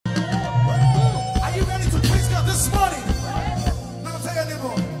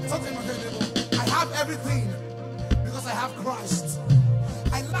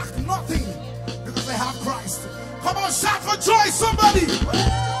joy, somebody. Give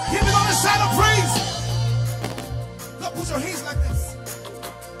it on the side of praise. Look, put your hands like this.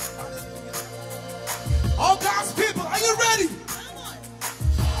 All God's people, are you ready?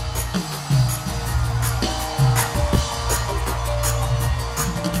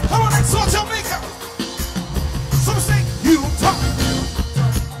 Come on, exalt your maker. Some say, you've done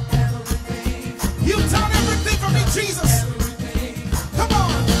everything. You've done everything for me, Jesus. Come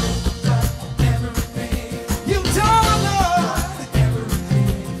on. You've done, Lord.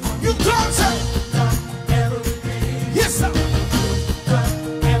 You've done, sir. Yes, sir.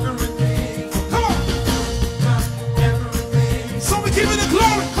 Come on. So we give you the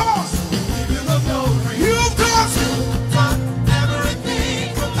glory. Come on. You've done, sir.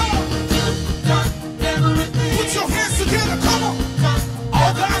 Put your hands together, come on.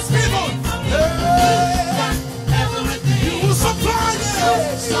 All God's people. You will supply it.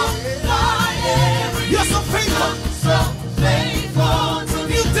 You're so faithful.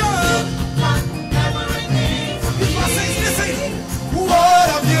 You've done everything. If I say, listen, what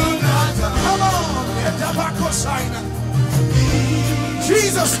have you not done? Come on.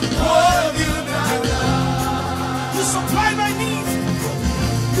 Jesus, what have you not done? You supply my needs.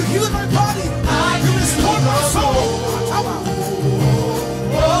 You heal my body. You restore my soul. Come on.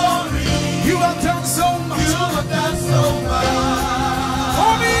 You have done so much. You have done so much.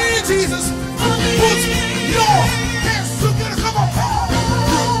 For me, Jesus. Put your hands together. Come on.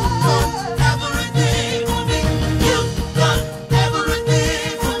 You've done everything for me. You've done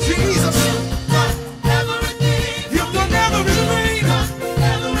everything for me. Jesus. You've done everything.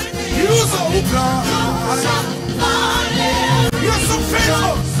 You're so good. You're so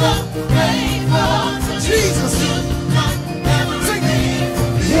faithful. Jesus. Sing it.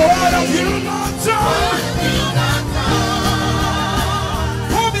 What have you not done?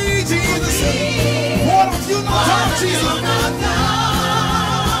 For me, Jesus. What have you not done, Jesus?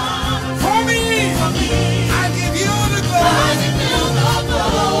 For me, I give you the glory.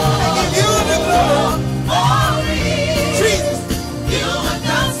 I give you the glory. Jesus. You have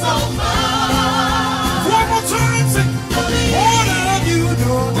done so much. One more time, sing. What have you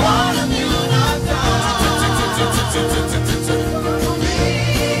done?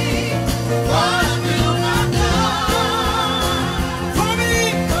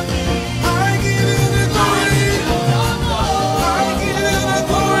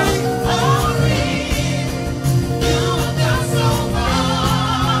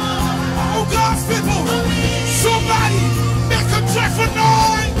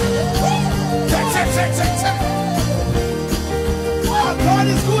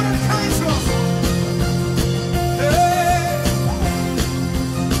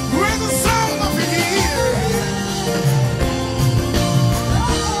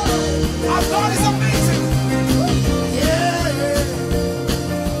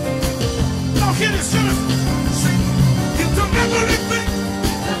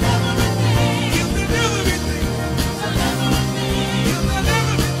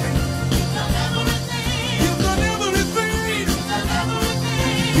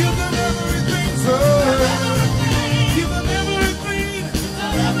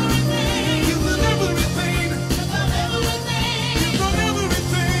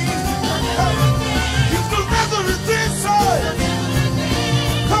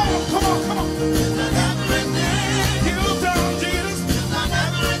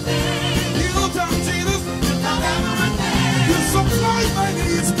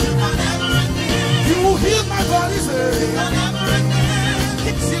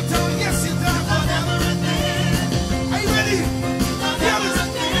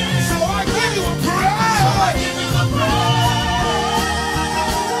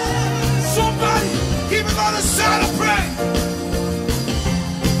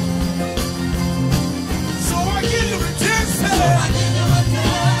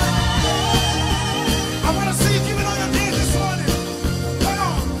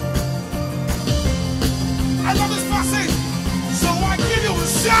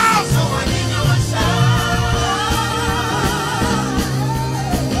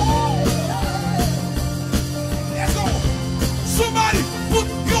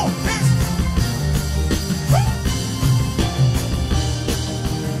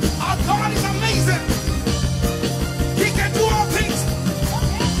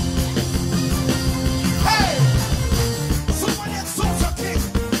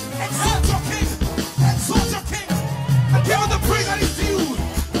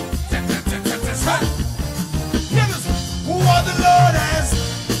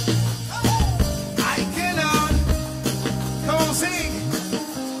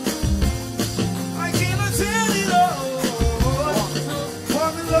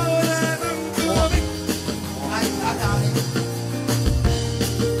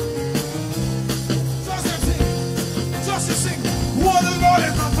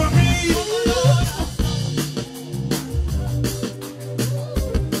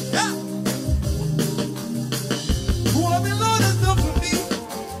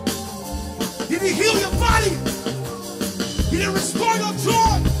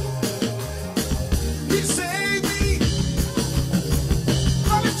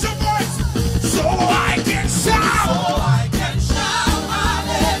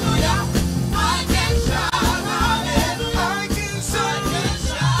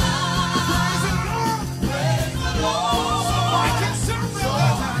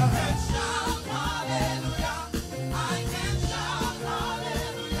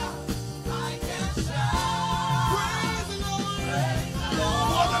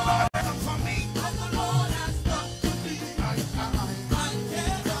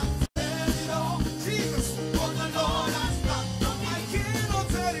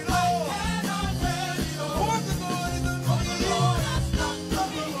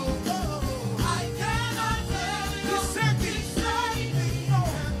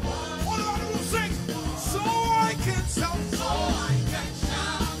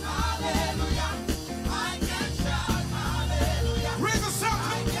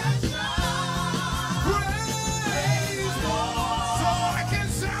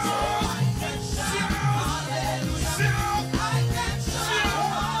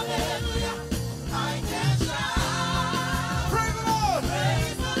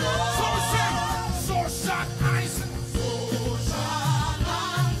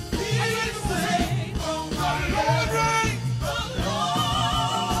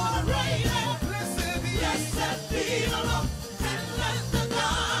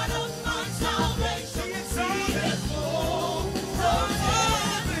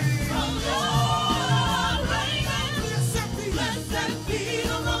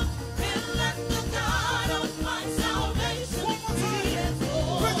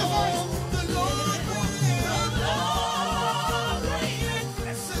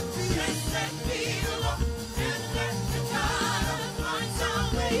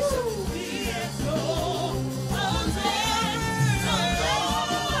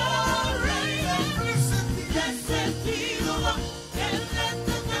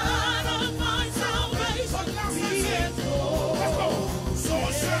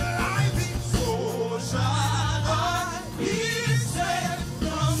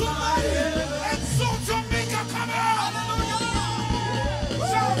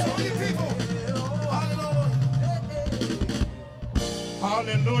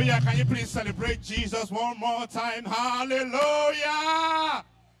 Hallelujah. Can you please celebrate Jesus one more time? Hallelujah.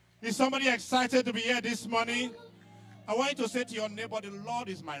 Is somebody excited to be here this morning? I want you to say to your neighbor, the Lord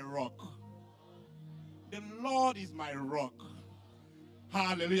is my rock. The Lord is my rock.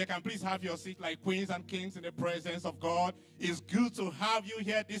 Hallelujah. Can please have your seat like queens and kings in the presence of God. It's good to have you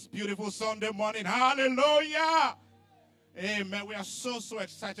here this beautiful Sunday morning. Hallelujah. Amen. We are so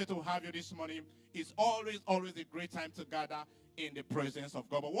excited to have you this morning. It's always a great time to gather in the presence of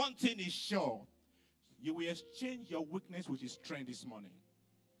God. But one thing is sure, you will exchange your weakness with his strength this morning.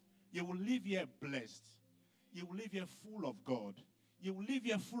 You will live here blessed. You will live here full of God. You will live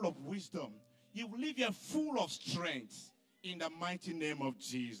here full of wisdom. You will live here full of strength in the mighty name of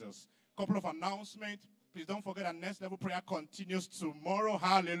Jesus. Couple of announcements. Please don't forget that Next Level Prayer continues tomorrow.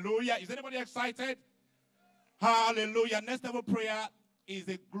 Hallelujah. Is anybody excited? Hallelujah. Next Level Prayer is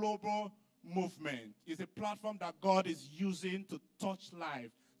a global movement. It's a platform that God is using to touch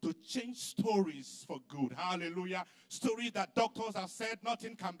life, to change stories for good. Hallelujah. Stories that doctors have said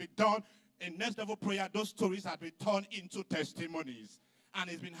nothing can be done. In Next Level Prayer, those stories have been turned into testimonies.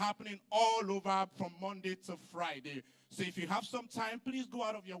 And it's been happening all over from Monday to Friday. So if you have some time, please go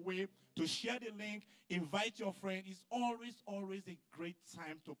out of your way to share the link, invite your friend. It's always a great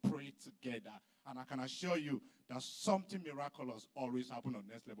time to pray together. And I can assure you that something miraculous always happens on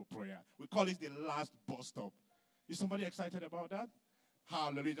Next Level Prayer. We call it the last bus stop. Is somebody excited about that?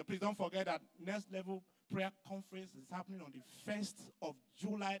 Hallelujah. Please don't forget that Next Level Prayer Conference is happening on the 1st of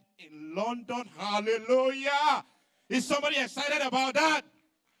July in London. Hallelujah. Is somebody excited about that?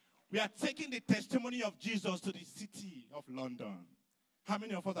 We are taking the testimony of Jesus to the city of London. How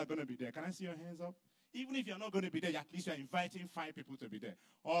many of us are going to be there? Can I see your hands up? Even if you're not going to be there, at least you're inviting 5 people to be there.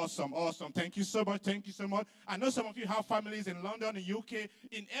 Awesome, awesome. Thank you so much. Thank you so much. I know some of you have families in London, in UK,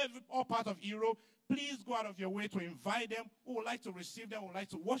 in all parts of Europe. Please go out of your way to invite them. Who would like to receive them, who would like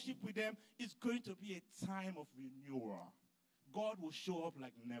to worship with them. It's going to be a time of renewal. God will show up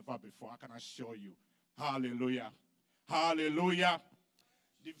like never before, I can assure you. Hallelujah. Hallelujah.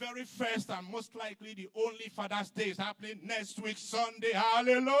 The very first and most likely the only Father's Day is happening next week, Sunday.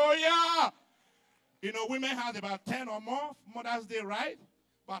 Hallelujah. You know, women have about 10 or more Mother's Day, right?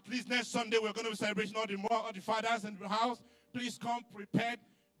 But at least next Sunday we're going to be celebrating all the fathers in the house. Please come prepared.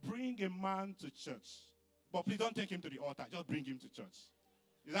 Bring a man to church. But please don't take him to the altar. Just bring him to church.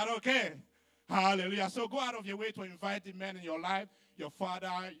 Is that okay? Hallelujah. So go out of your way to invite the men in your life, your father,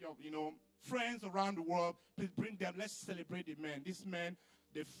 your friends around the world. Please bring them. Let's celebrate the men. These men,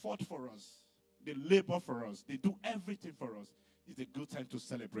 they fought for us. They labor for us. They do everything for us. It's a good time to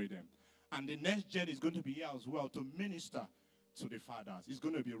celebrate them. And the next gen is going to be here as well to minister to the fathers. It's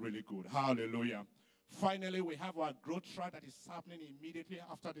going to be really good. Hallelujah. Finally, we have our growth track that is happening immediately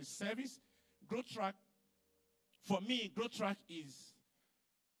after the service. Growth track, for me, growth track is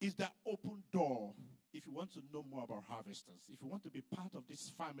that open door. If you want to know more about harvesters, if you want to be part of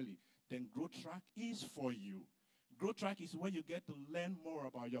this family, then growth track is for you. Growth track is where you get to learn more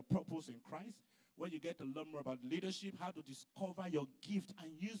about your purpose in Christ, where you get to learn more about leadership, how to discover your gift and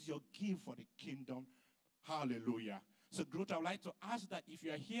use your gift for the kingdom. Hallelujah. So growth, I would like to ask that if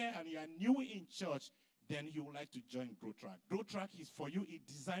you are here and you are new in church, then you would like to join Growth Track. Growth Track is for you. It's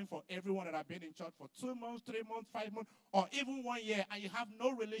designed for everyone that have been in church for 2 months, 3 months, 5 months, or even 1 year, and you have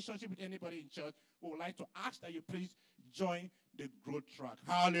no relationship with anybody in church. We would like to ask that you please join the Growth Track.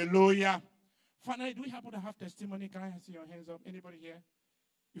 Hallelujah. Finally, do we happen to have testimony? Can I see your hands up? Anybody here?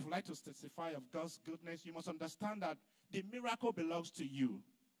 If you'd like to testify of God's goodness, you must understand that the miracle belongs to you,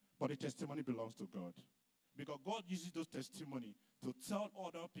 but the testimony belongs to God. Because God uses those testimonies to tell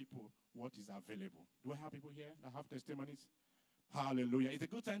other people what is available. Do I have people here that have testimonies? Hallelujah. It's a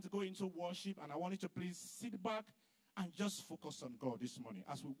good time to go into worship, and I want you to please sit back and just focus on God this morning.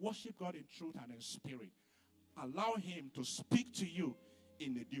 As we worship God in truth and in spirit, allow Him to speak to you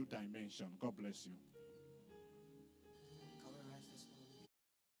in a new dimension. God bless you.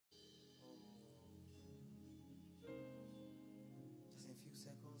 Just in a few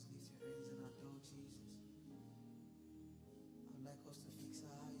seconds, lift your hands and adore Jesus. I'd like us to fix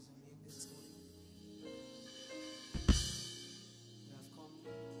our eyes on Him this morning. We have come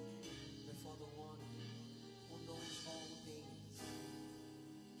before the one who knows all things.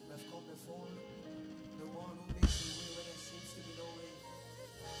 We have come before the one who makes the way where there seems to be no way.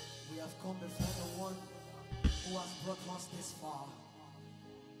 We have come before the one who has brought us this far.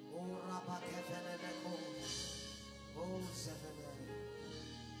 Oh, Rabakefeneko. Oh, Zevene.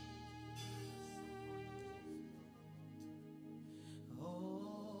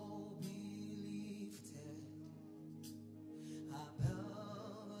 Oh, be lifted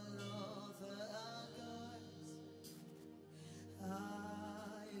above all other gods.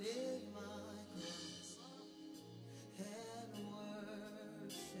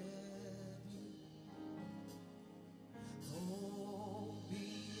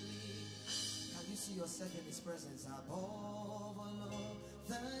 yourself in His presence above all of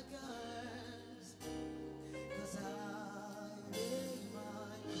the gods. 'Cause I lay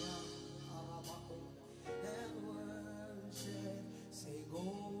my crown and worship. Say, go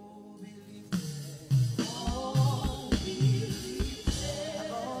be lifted. Oh, be lifted.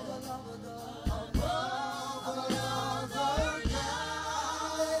 Above all of the gods. Above all of the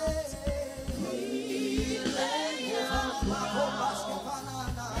gods. We lay our crown.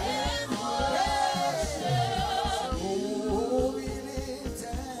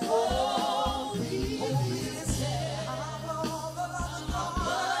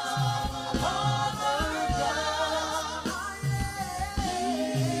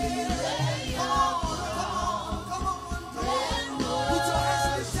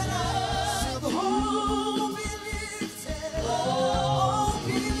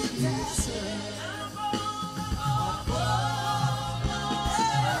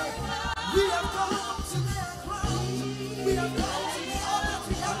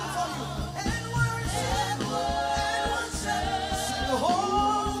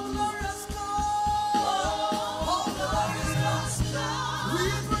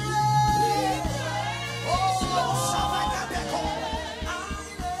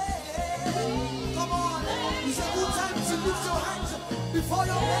 Before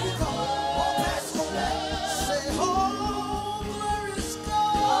your baby come, oh, bless your name. Say, oh, glorious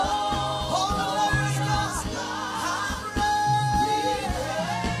God, oh, glorious God, I'm ready.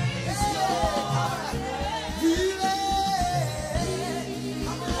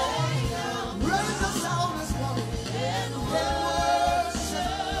 Raise the sound this morning and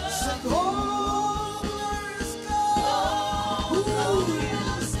worship. Say, oh, glorious God,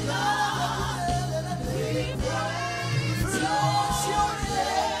 glorious God, we praise your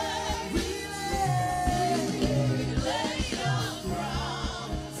name. We lay our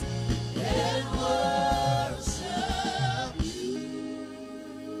crowns and worship you.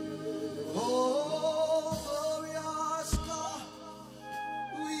 Oh, glorious God,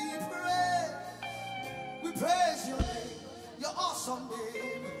 we praise your name, your awesome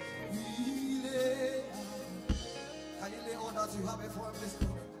name. We lay. Can you lay all that you have before him this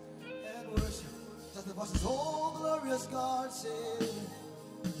morning and worship? Just the voices, oh, glorious God, say.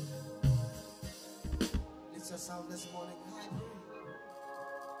 It's your sound this morning, I pray.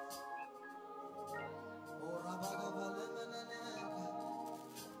 Oh,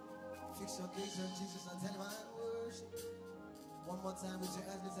 fix your gaze on Jesus and tell him I worship. One more time with your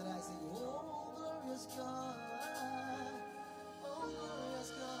hands lifted high, say, oh, glorious God, oh,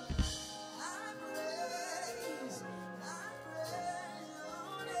 glorious God, I praise your name, God.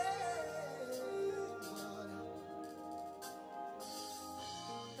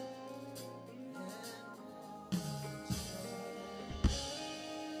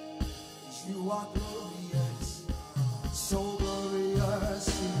 You are glorious, so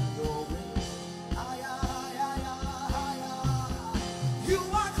glorious in your way. You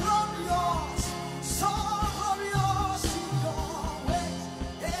are glorious, so glorious in your way.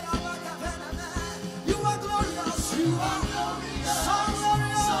 You are glorious, you are glorious, so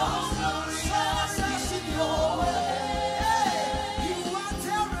glorious in your way. You are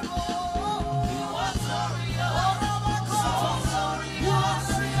terrible, you are glorious, so glorious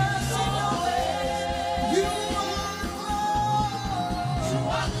in your way. You are glorious,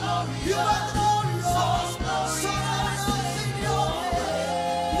 you are glorious, so glorious in your way.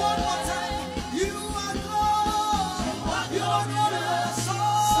 One more time, you are glorious, so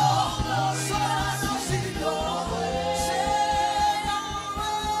glorious in your way.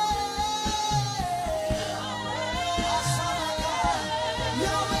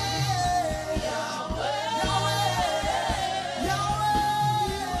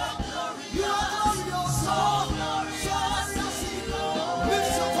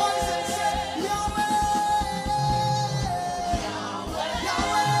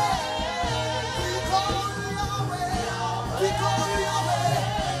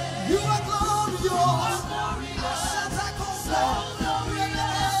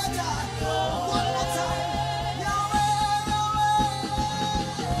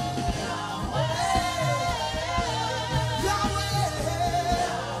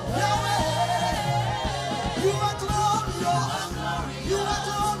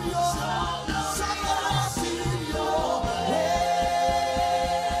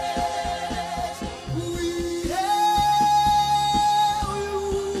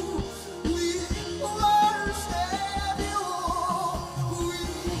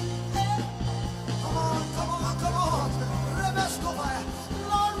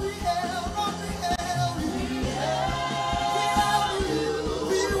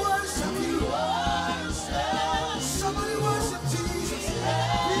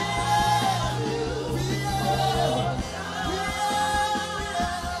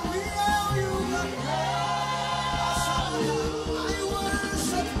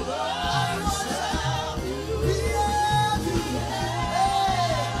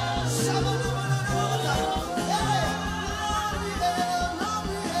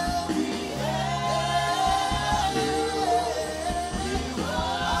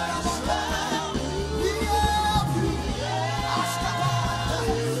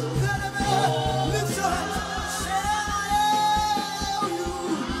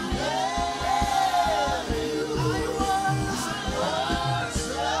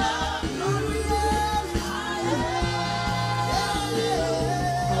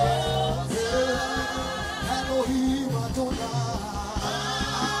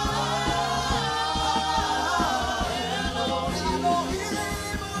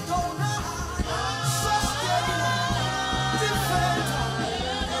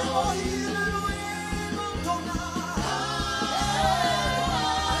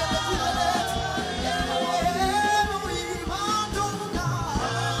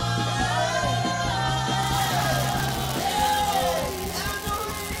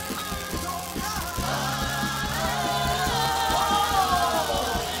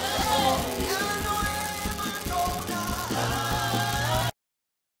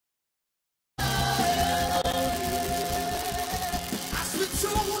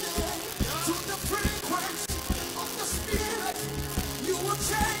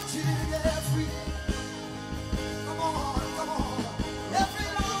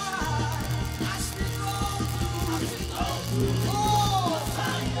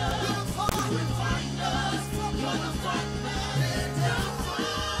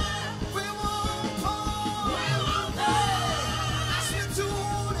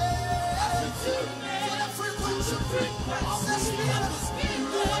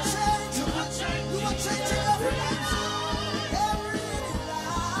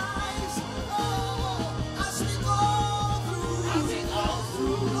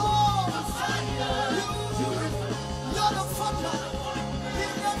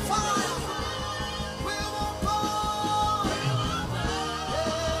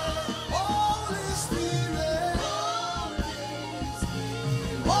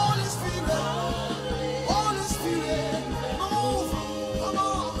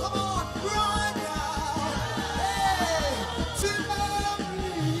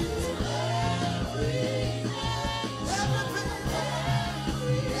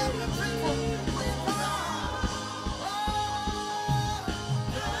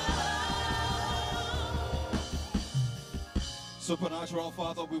 Supernatural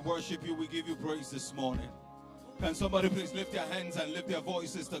Father, we worship you, we give you praise this morning. Can somebody please lift their hands and lift their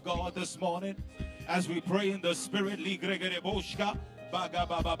voices to God this morning as we pray in the Spirit?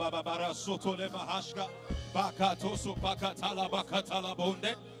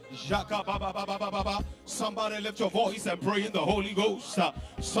 Somebody lift your voice and pray in the Holy Ghost.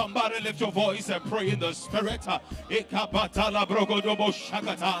 Somebody lift your voice and pray in the Spirit. I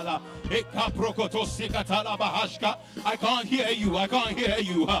can't hear you. I can't hear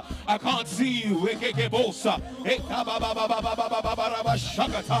you. I can't see you.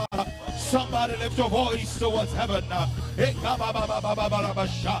 Somebody lift your voice towards heaven.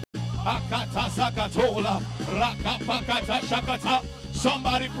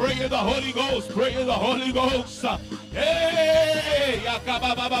 Somebody pray in the Holy Ghost. Pray in the Holy Ghost. Hey,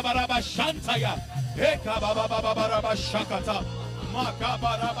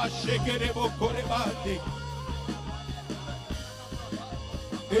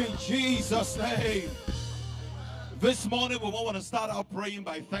 in Jesus' name. This morning we want to start out praying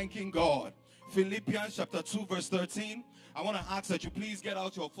by thanking God. Philippians chapter 2 verse 13. I want to ask that you please get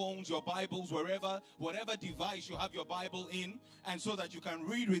out your phones, your Bibles, whatever device you have your Bible in, and so that you can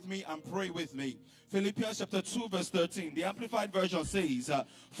read with me and pray with me. Philippians chapter 2 verse 13, the Amplified Version says,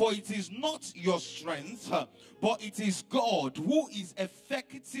 for it is not your strength, but it is God who is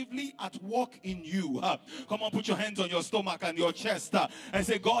effectively at work in you. Come on, put your hands on your stomach and your chest and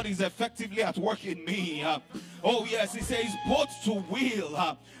say, God is effectively at work in me. Oh yes, he says, both to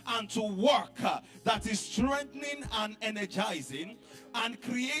will and to work that is strengthening and energizing and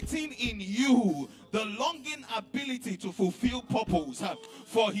creating in you the longing ability to fulfill purpose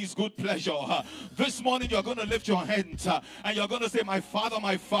for his good pleasure. This morning you're going to lift your hands and you're going to say, my Father,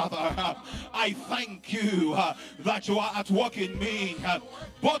 I thank you that you are at work in me,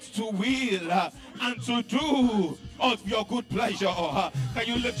 both to will and to do of your good pleasure. Can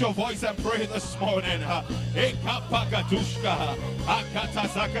you lift your voice and pray this morning?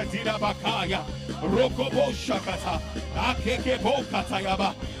 Rokobo shakata, akekebo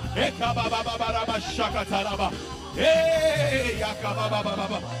katayaba, ekababababa shakataraba,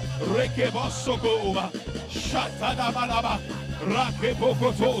 yakabababa, rekebo sokoba, shatadabalaba, rakebo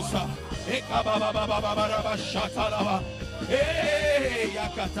kotosa, ekababababa shatalaba,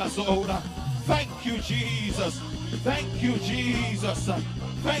 yakatasoda. Thank you, Jesus. Thank you, Jesus.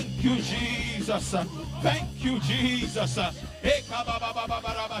 Thank you, Jesus. Thank you, Jesus.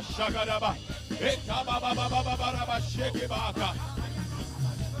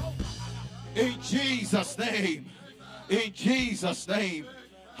 In Jesus' name. In Jesus' name.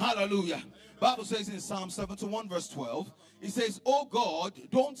 Hallelujah. Bible says in Psalm 71 verse 12, it says, oh God,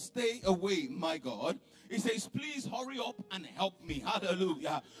 don't stay away, my God. He says, please hurry up and help me.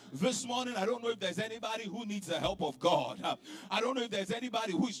 Hallelujah. This morning, I don't know if there's anybody who needs the help of God. I don't know if there's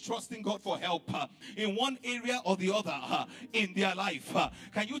anybody who is trusting God for help in one area or the other in their life.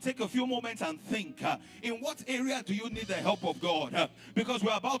 Can you take a few moments and think, in what area do you need the help of God? Because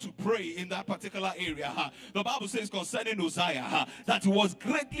we're about to pray in that particular area. The Bible says concerning Uzziah that he was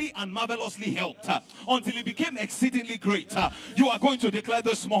greatly and marvelously helped until he became exceedingly great. You are going to declare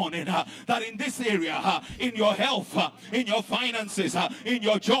this morning that in this area, in your health, in your finances, in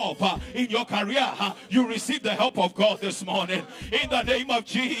your job, in your career, you receive the help of God this morning. In the name of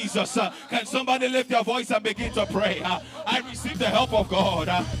Jesus, can somebody lift their voice and begin to pray? I receive the help of God.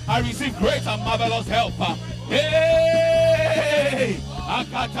 I receive great and marvelous help. Hey!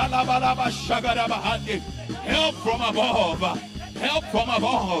 Help from above. Help from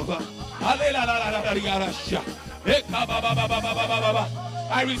above.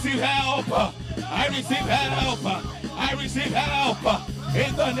 I receive help. I receive help. I receive help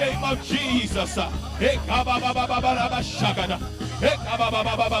in the name of Jesus.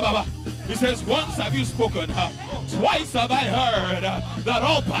 He says, once have you spoken, twice have I heard that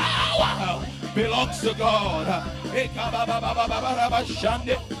all power belongs to God. In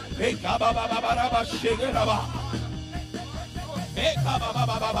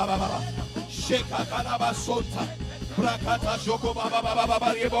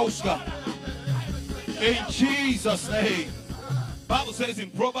Jesus' name. Bible says in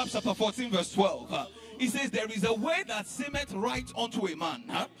Proverbs chapter 14 verse 12, it says, there is a way that seemeth right unto a man,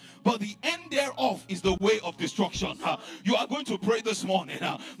 but the end thereof is the way of destruction. You are going to pray this morning,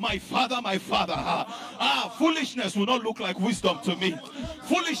 my father, foolishness will not look like wisdom to me.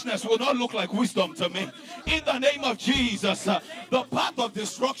 Foolishness will not look like wisdom to me. In the name of Jesus, the path of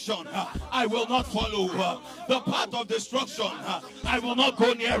destruction, I will not follow. The path of destruction, I will not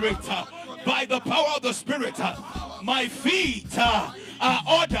go near it. By the power of the Spirit, my feet are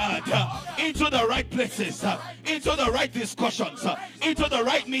ordered into the right places, into the right discussions, into the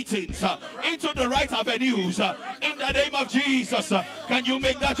right meetings, into the right avenues. In the name of Jesus, can you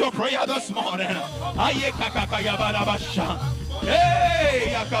make that your prayer this morning? Hey,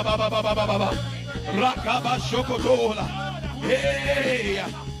 Rakaba Shokotola. Hey,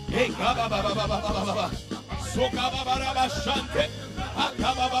 Sokababa Shante.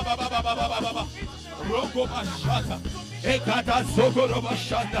 Roko Bashata. Ekata Sokoro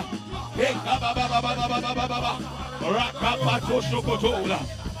Bashanda. Ekababa Rakapato Shokotola.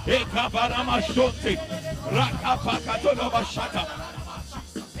 Ekabarama Shonte. Rakapakato Bashata.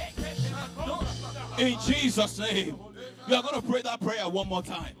 In Jesus' name, you are going to pray that prayer one more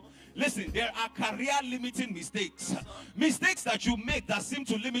time. Listen, there are career limiting mistakes. Mistakes that you make that seem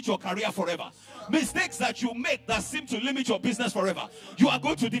to limit your career forever. Mistakes that you make that seem to limit your business forever. You are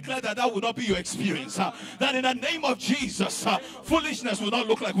going to declare that that will not be your experience. That in the name of Jesus, foolishness will not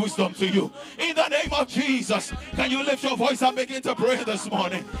look like wisdom to you. In the name of Jesus, can you lift your voice and begin to pray this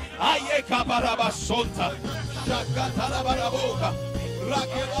morning? Hey,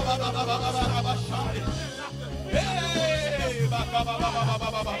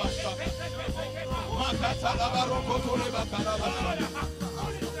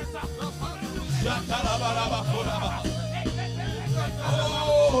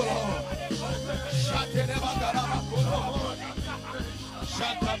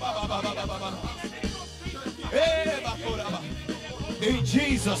 in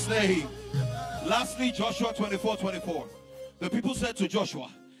Jesus' name. Lastly, Joshua 24:24. The people said to Joshua,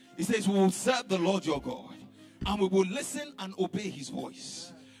 he says, we will serve the Lord your God, and we will listen and obey his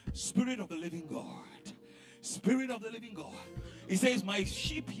voice. Spirit of the living God. Spirit of the living God. He says, my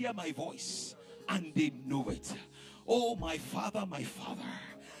sheep hear my voice and they know it. Oh, my Father,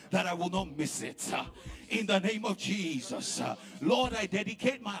 that I will not miss it. In the name of Jesus, Lord, I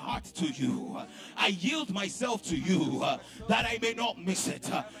dedicate my heart to you. I yield myself to you that I may not miss it.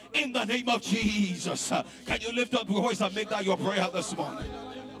 In the name of Jesus, can you lift up your voice and make that your prayer this morning?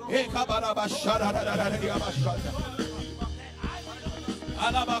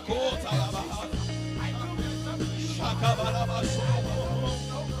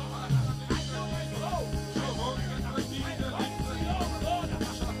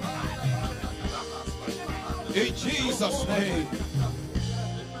 In Jesus' name.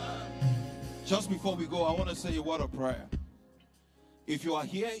 Just before we go, I want to say a word of prayer. If you are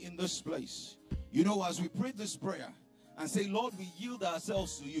here in this place, you know, as we pray this prayer and say, Lord, we yield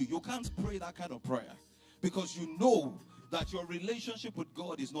ourselves to you, you can't pray that kind of prayer because you know that your relationship with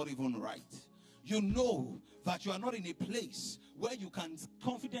God is not even right. You know that you are not in a place where you can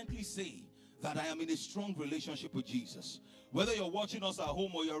confidently say that I am in a strong relationship with Jesus. Whether you're watching us at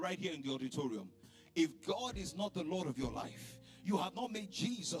home or you're right here in the auditorium, if God is not the Lord of your life, you have not made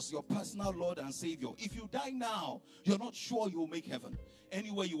Jesus your personal Lord and Savior. If you die now, you're not sure you'll make heaven.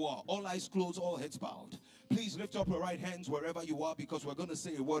 Anywhere you are, all eyes closed, all heads bowed. Please lift up your right hands wherever you are, because we're going to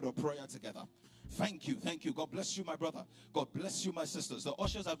say a word of prayer together. Thank you, thank you. God bless you, my brother. God bless you, my sisters. The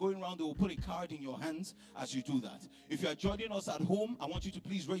ushers are going around. They will put a card in your hands as you do that. If you are joining us at home, I want you to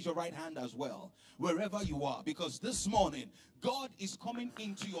please raise your right hand as well, wherever you are, because this morning, God is coming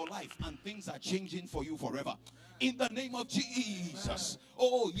into your life and things are changing for you forever. In the name of Jesus.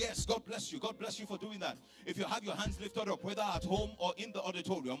 Oh, yes, God bless you. God bless you for doing that. If you have your hands lifted up, whether at home or in the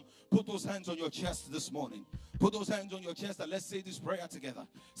auditorium, put those hands on your chest this morning. Put those hands on your chest and let's say this prayer together.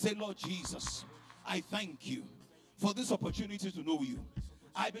 Say, Lord Jesus, I thank you for this opportunity to know you.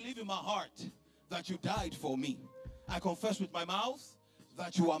 I believe in my heart that you died for me. I confess with my mouth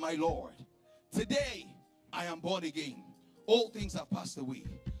that you are my Lord. Today, I am born again. All things have passed away.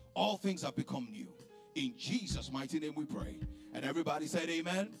 All things have become new. In Jesus' mighty name we pray. And everybody said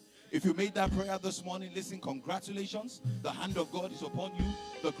amen. If you made that prayer this morning, listen, congratulations. The hand of God is upon you.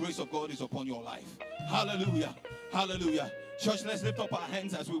 The grace of God is upon your life. Hallelujah. Hallelujah. Church, let's lift up our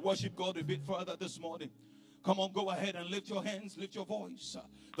hands as we worship God a bit further this morning. Come on, go ahead and lift your hands, lift your voice.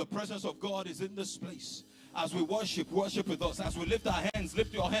 The presence of God is in this place. As we worship, worship with us. As we lift our hands,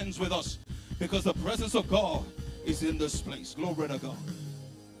 lift your hands with us. Because the presence of God is in this place. Glory to God.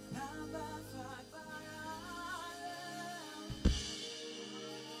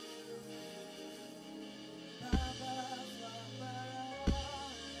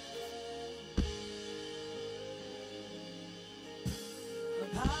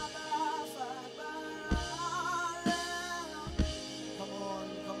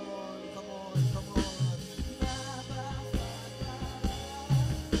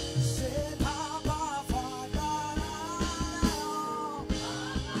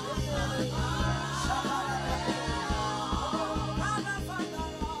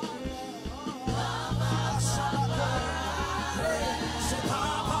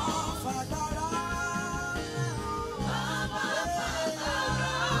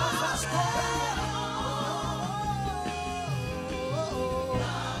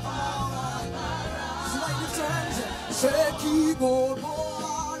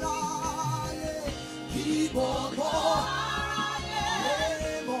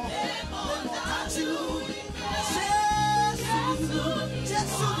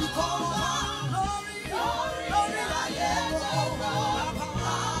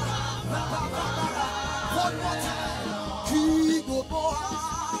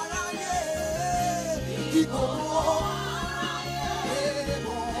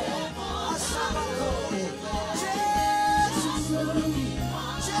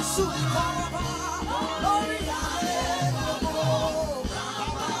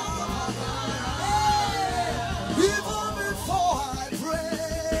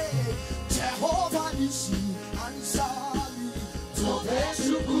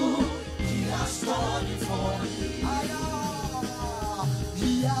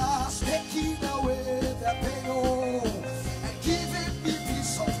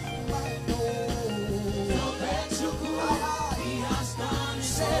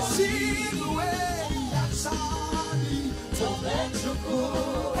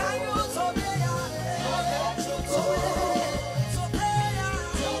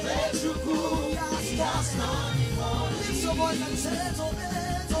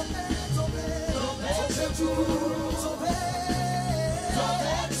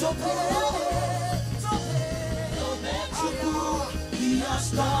 He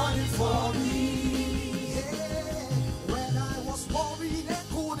has done it for me. When I was worried and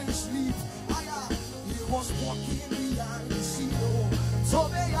couldn't sleep, he was walking behind the scene.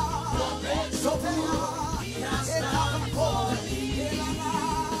 He has done it for me.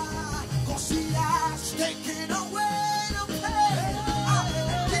 'Cause he has taken away the pain and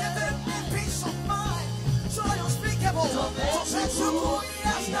given me peace of mind. Joy unspeakable. So he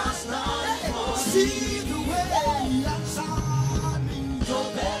has done it for me. See the way he answered me.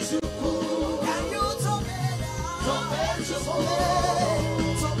 Can you tell me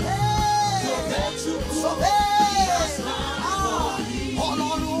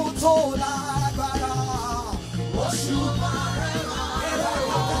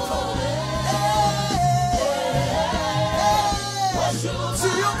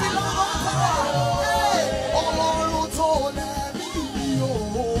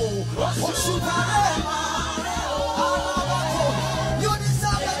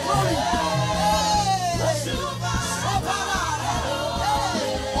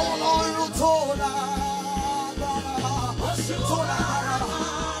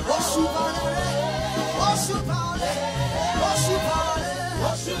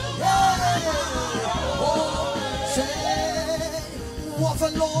what the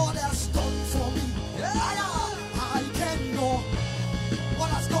Lord has done for me. I can know what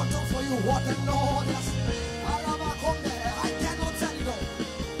has God done for you. What the Lord has. I cannot tell you all.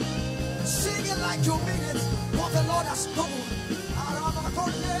 Sing it like you mean it. What the Lord has done.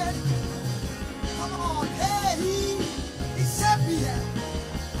 Come on, hey, he saved me here.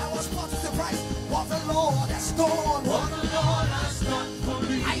 I was bought with the price. What the Lord has done. What the Lord has done for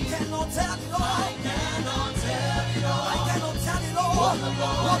me. I cannot tell it all. I cannot tell it all. I cannot tell it all. What the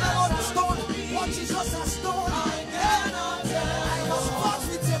Lord has done. What Jesus has done. I cannot tell. I was bought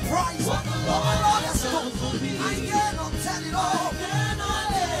with the price. What the Lord has done for me. I cannot tell it all. I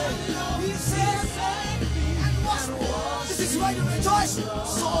cannot tell it all. He saved me and was. This is why you rejoice.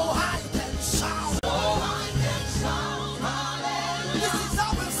 So I can shout. So I can shout. Hallelujah. This is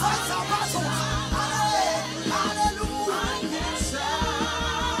how we fight our battles. Hallelujah. I can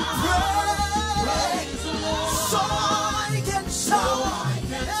shout.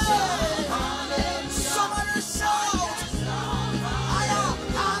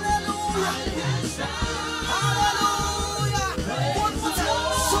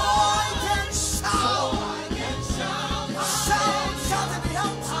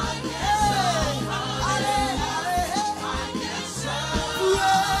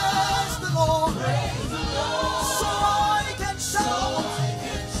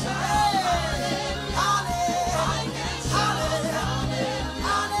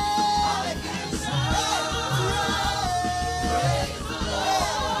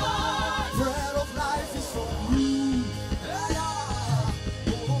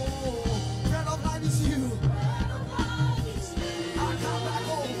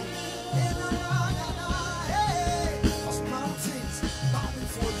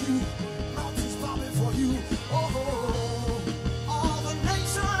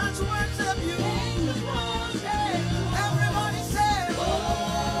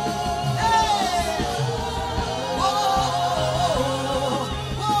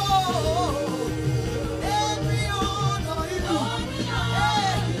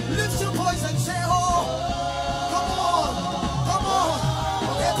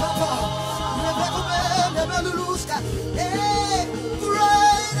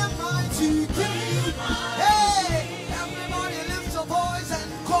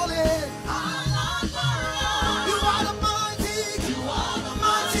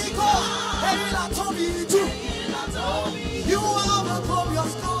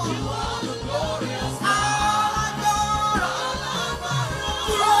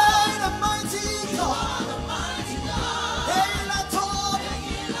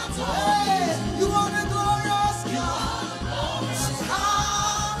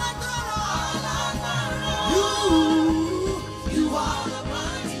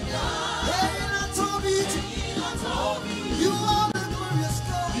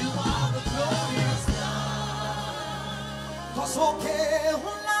 okay,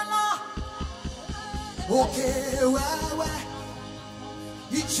 okay, where,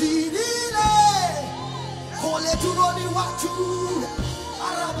 Ichile, Kole to Rodi Watu,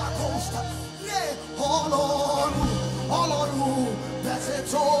 Araba Costa, all on, that's a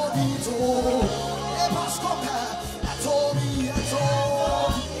Tobito, Ebascopa, I told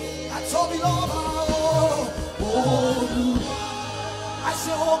me over, oh, I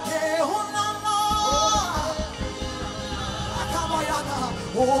say, okay, Akamayana,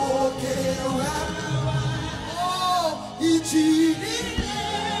 okay, oh, Ichile.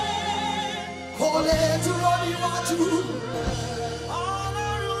 Kole to Rodi Watu, all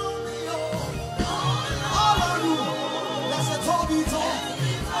around, that's a Tobito,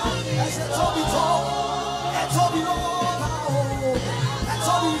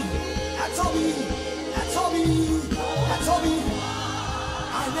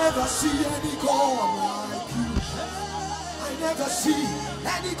 I never see any God like you. I never see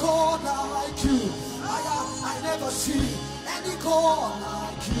any God like you. I never see any God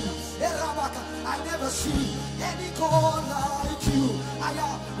like you. I never see any God like you.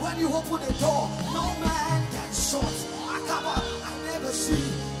 When you open the door, no man can shut. I never see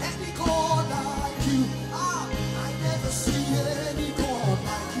any God like you. I never see any God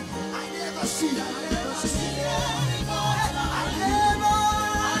like you. I never see any God. I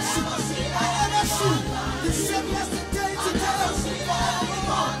never see the same yesterday, today.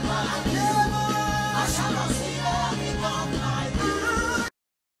 I shall see any God like you.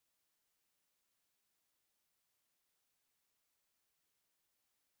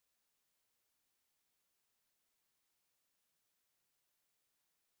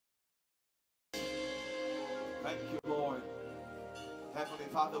 Thank you, Lord. Heavenly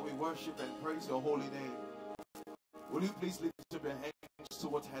Father, we worship and praise your holy name. Will you please lift up your hands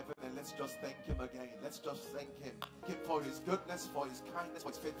towards heaven and let's just thank him again. Let's just thank him. Thank him for his goodness, for his kindness, for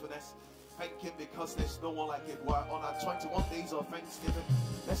his faithfulness. Thank him because there's no one like him. We're on our 21 days of Thanksgiving.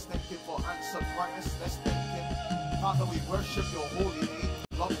 Let's thank him for answered prayers. Let's thank him. Father, we worship your holy name.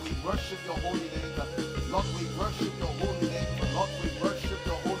 Lord, we worship your holy name. Lord, we worship your holy name. Lord, we worship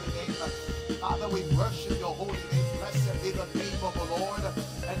your holy name. Father, we worship your holy name. Blessed be the name of the Lord.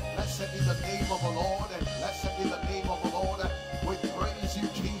 And blessed be the name of the Lord. And blessed be the name of the Lord. We praise you,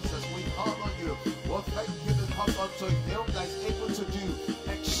 Jesus. We honor you. Well, thank you because unto him that is able to do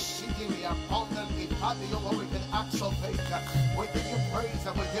exceedingly abundantly beyond what we can ask or think. We give you praise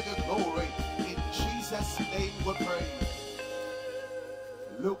and we give you glory. In Jesus' name we pray.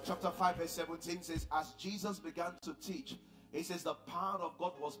 Luke chapter 5 verse 17 says, as Jesus began to teach, he says the power of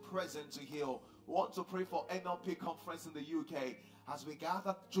God was present to heal. We want to pray for NLP conference in the UK. As we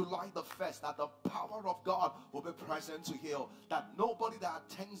gather July the 1st, that the power of God will be present to heal. That nobody that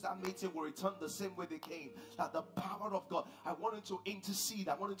attends that meeting will return the same way they came. That the power of God, I want you to intercede.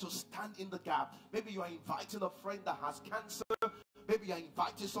 I want you to stand in the gap. Maybe you are inviting a friend that has cancer. Maybe you are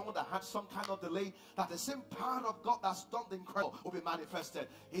inviting someone that had some kind of delay, that the same power of God that's done the incredible will be manifested.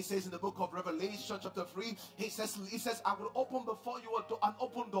 He says in the book of Revelation chapter 3, he says, I will open before you an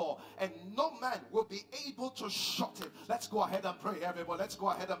open door, and no man will be able to shut it. Let's go ahead and pray, everybody. Let's go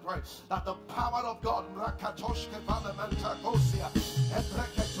ahead and pray that the power of God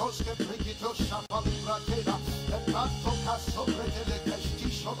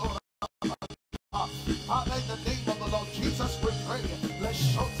Father, in the name of the Lord Jesus, we pray. Let's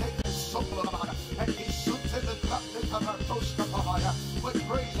show take the soul and he should take the cup. We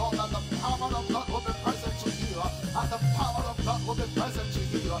pray, Lord, that the power of God will be present to you, and the power of God will be present to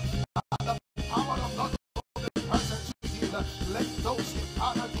you, and the power of God will be present to you. Let those in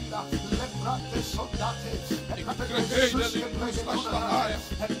Paradina, let practice so that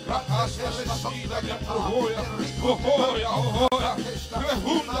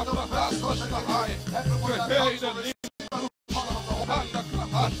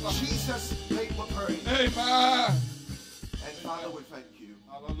Jesus' name we pray. Amen. And Father, we thank you.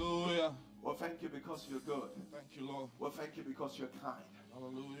 Hallelujah. Well, thank you because you're good. Thank you, Lord. Well, thank you because you're kind.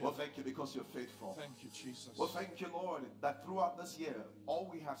 Hallelujah. Well, thank you because you're faithful. Thank you, Jesus. Well, thank you, Lord, that throughout this year, all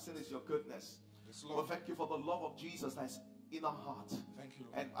we have seen is your goodness. Yes, Lord. Well, thank you for the love of Jesus that's in our heart. Thank you,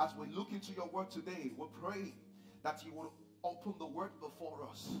 Lord. And as we look into your word today, we pray that you will open the word before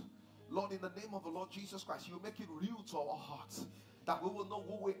us. Lord, in the name of the Lord Jesus Christ, you make it real to our hearts, that we will know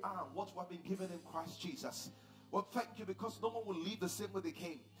who we are, what we have been given in Christ Jesus. Well, thank you because no one will leave the same way they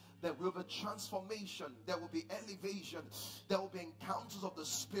came. There will be transformation. There will be elevation. There will be encounters of the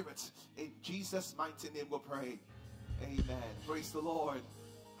Spirit. In Jesus' mighty name we pray. Amen. Praise the Lord.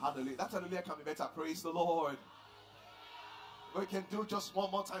 Hallelujah. That hallelujah can be better. Praise the Lord. We can do just one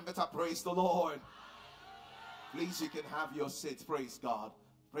more time better. Praise the Lord. Please, you can have your seat. Praise God.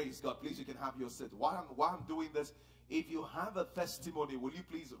 Praise God. Please, you can have your seat. While I'm doing this, if you have a testimony, will you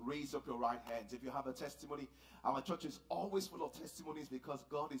please raise up your right hands? If you have a testimony, our church is always full of testimonies because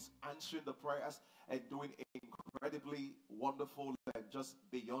God is answering the prayers and doing incredibly wonderful and just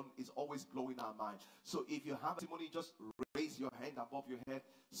beyond. Is always blowing our mind. So if you have a testimony, just raise your hand above your head.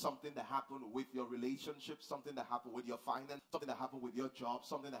 Something that happened with your relationship, something that happened with your finance, something that happened with your job,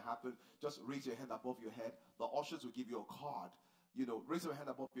 something that happened. Just raise your hand above your head. The ushers will give you a card. You know, raise your hand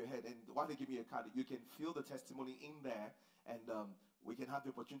above your head, and while they give me a card, you can fill the testimony in there, and we can have the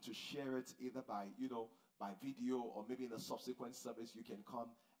opportunity to share it either by, by video, or maybe in a subsequent service. You can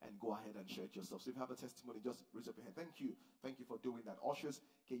come and go ahead and share it yourself. So if you have a testimony, just raise up your hand. Thank you for doing that. Ushers,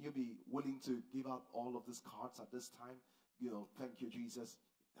 can you be willing to give out all of these cards at this time? Thank you, Jesus.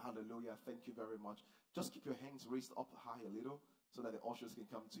 Hallelujah. Thank you very much. Just keep your hands raised up high a little so that the ushers can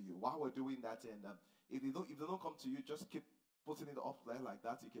come to you. While we're doing that, and if they don't come to you, just keep putting it up there like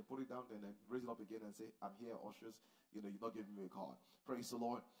that. You can put it down and then raise it up again and say, I'm here, ushers. You're not giving me a card. Praise the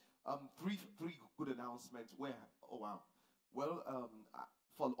Lord. Three good announcements. Oh wow. Well,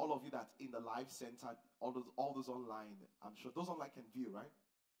 for all of you that in the live center, all those online, I'm sure those online can view, right?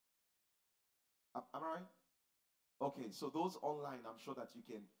 Am I right? Okay, so those online, I'm sure that you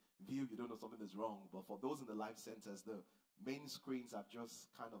can view. You don't know something is wrong, but for those in the live centers, the main screens have just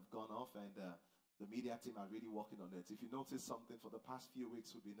kind of gone off, and the media team are really working on it. If you notice something, for the past few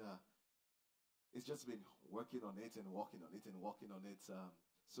weeks, we've been, it's just been working on it and working on it and working on it.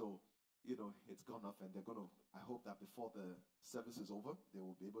 So, it's gone off, and they're going to, I hope that before the service is over, they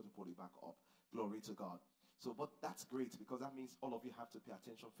will be able to put it back up. Glory to God. So, but that's great, because that means all of you have to pay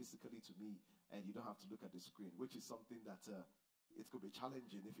attention physically to me, and you don't have to look at the screen, which is something that it could be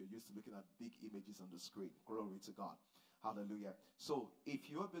challenging if you're used to looking at big images on the screen. Glory to God. Hallelujah. So if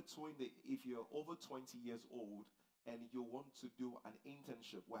you're over 20 years old and you want to do an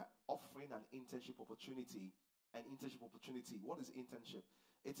internship, we're offering an internship opportunity. What is internship?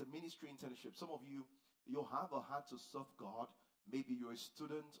 It's a ministry internship. Some of you have a heart to serve God. Maybe you're a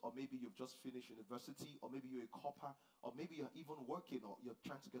student, or maybe you've just finished university, or maybe you're a copper, or maybe you're even working, or you're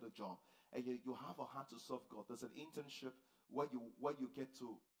trying to get a job, and you have a heart to serve God. There's an internship where you get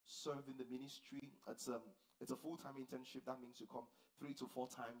to serve in the ministry. It's a full-time internship. That means you come 3 to 4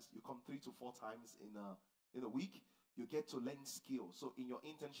 times. You come 3 to 4 times in a week. You get to learn skills. So in your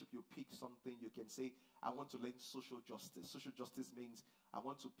internship, you pick something. You can say, I want to learn social justice. Social justice means I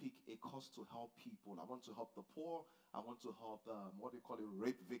want to pick a cause to help people. I want to help the poor. I want to help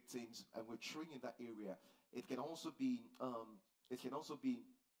rape victims, and we're training in that area. It can also be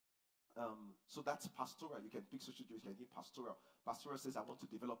so that's pastoral. You can pick social justice, you can hit pastoral. Pastoral says, I want to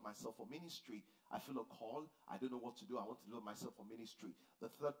develop myself for ministry. I feel a call. I don't know what to do. I want to develop myself for ministry.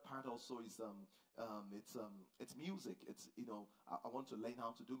 The third part also is it's music. It's I want to learn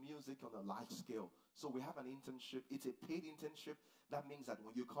how to do music on a large scale. So we have an internship. It's a paid internship. That means that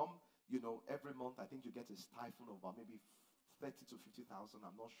when you come, every month I think you get a stipend of maybe 30 to 50,000.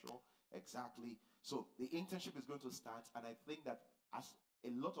 I'm not sure exactly. So the internship is going to start, and I think that as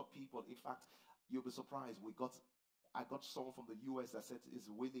a lot of people, in fact, you'll be surprised. I got someone from the US that said is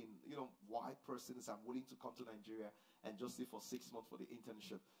willing, white persons are willing to come to Nigeria and just stay for 6 months for the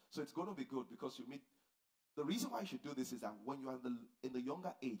internship. So it's going to be good, because you meet. The reason why you should do this is that when you are in the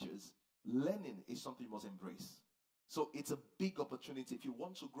younger ages, learning is something you must embrace. So it's a big opportunity. If you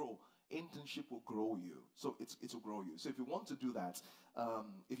want to grow, internship will grow you. So it will grow you. So if you want to do that,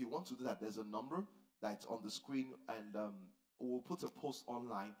 there's a number that's on the screen, and we'll put a post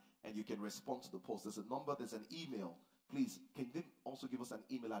online, and you can respond to the post. There's a number, there's an email. Please, can you also give us an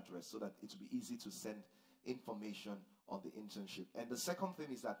email address so that it will be easy to send information on the internship? And the second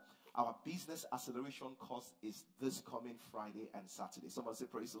thing is that our business acceleration course is this coming Friday and Saturday. Someone say,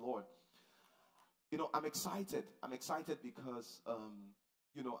 praise the Lord. I'm excited. I'm excited because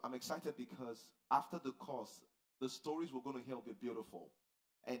after the course, the stories we're going to hear will be beautiful.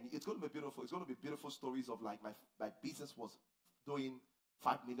 And it's going to be beautiful. It's going to be beautiful stories of like my business was doing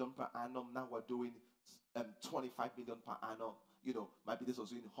 5 million per annum. Now we're doing 25 million per annum. My business was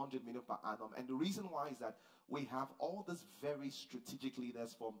doing 100 million per annum. And the reason why is that we have all this very strategic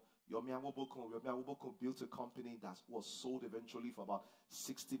leaders from Yomi Awoboko. Yomi Awoboko built a company that was sold eventually for about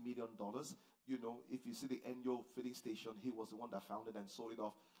 $60 million. If you see the Enyo filling station, he was the one that founded and sold it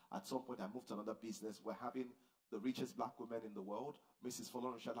off. At some point, I moved to another business. We're having the richest black women in the world, Mrs.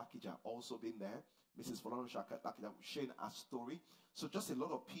 Folorunsha Lakija, also been there. Mrs. Folorunsha Lakija sharing our story. So just a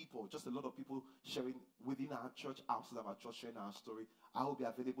lot of people sharing within our church, outside of our church, sharing our story. I will be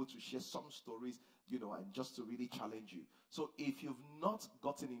available to share some stories, and just to really challenge you. So if you've not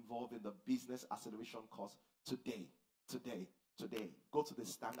gotten involved in the business acceleration course, today, go to the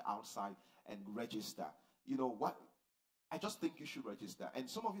stand outside and register. You know what? I just think you should register. And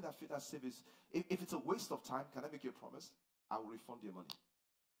some of you that feel that service, if it's a waste of time, can I make you a promise? I will refund your money.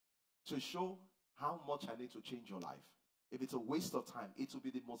 To show how much I need to change your life. If it's a waste of time, it will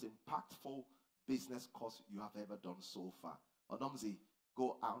be the most impactful business course you have ever done so far. Onomzi,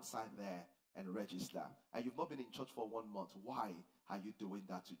 go outside there and register. And you've not been in church for 1 month. Why are you doing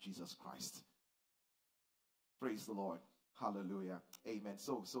that to Jesus Christ? Praise the Lord. Hallelujah. Amen.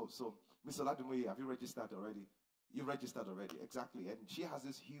 So, Mr. Ladumuyi, have you registered already? You registered already, exactly. And she has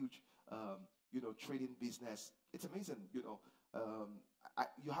this huge, trading business. It's amazing,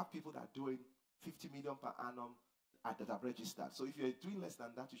 you have people that are doing 50 million per annum that have registered. So if you're doing less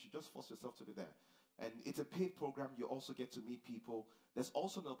than that, you should just force yourself to be there. And it's a paid program. You also get to meet people. There's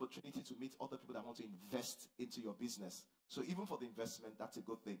also an opportunity to meet other people that want to invest into your business. So even for the investment, that's a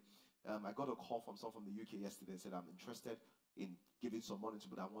good thing. I got a call from someone from the UK yesterday and said, I'm interested in giving some money to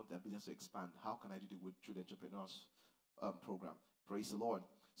people that want their business to expand. How can I do it with True Entrepreneurs program? Praise the Lord.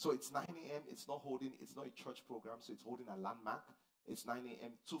 So it's 9 a.m. It's not a church program, so it's holding a landmark. It's 9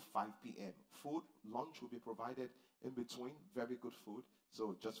 a.m. to 5 p.m. Food, lunch will be provided in between. Very good food.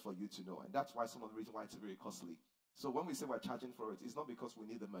 So just for you to know. And that's why some of the reason why it's very costly. So when we say we're charging for it, it's not because we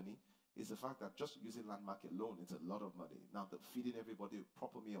need the money. It's the fact that just using landmark alone, it's a lot of money. Now, feeding everybody a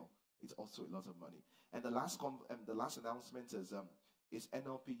proper meal, it's also a lot of money. And the last announcement is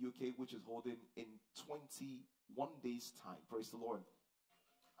NLP UK, which is holding in 21 days' time. Praise the Lord.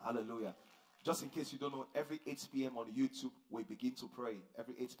 Hallelujah. Just in case you don't know, every 8 p.m. on YouTube, we begin to pray.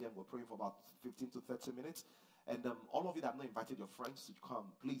 Every 8 p.m. we're praying for about 15 to 30 minutes. And all of you that have not invited your friends to come,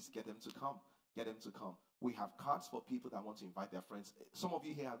 please get them to come. Get them to come. We have cards for people that want to invite their friends. Some of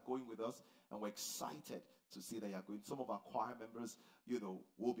you here are going with us, and we're excited to see that you're going. Some of our choir members,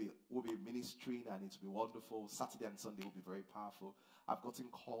 will be ministering, and it will be wonderful. Saturday and Sunday will be very powerful. I've gotten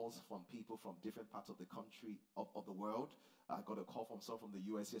calls from people from different parts of the country, of the world. I got a call from someone from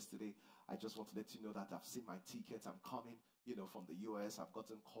the US yesterday. I just want to let you know that I've seen my ticket. I'm coming, from the US. I've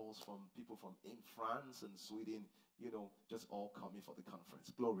gotten calls from people from in France and Sweden, just all coming for the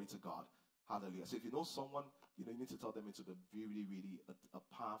conference. Glory to God. Hallelujah. So if you know someone, you need to tell them it's a really, really a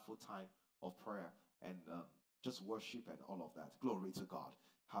powerful time of prayer and just worship and all of that. Glory to God.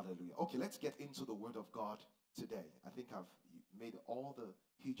 Hallelujah. Okay, let's get into the Word of God today. I think I've made all the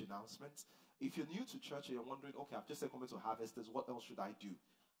huge announcements. If you're new to church and you're wondering, okay, I've just said coming to Harvesters, what else should I do?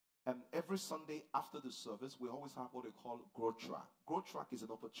 Every Sunday after the service, we always have what we call Grow Track. Grow Track is an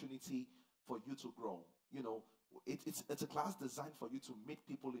opportunity for you to grow. It's a class designed for you to meet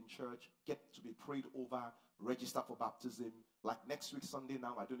people in church, get to be prayed over, register for baptism. Like next week Sunday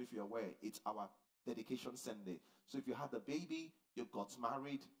now, I don't know if you're aware, it's our dedication Sunday. So if you had a baby, you got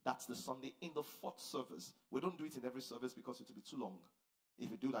married, that's the Sunday in the fourth service. We don't do it in every service because it will be too long if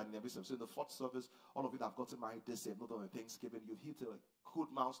you do that in every service. So in the fourth service, all of you that have gotten married this year, not done a Thanksgiving, you've hit a good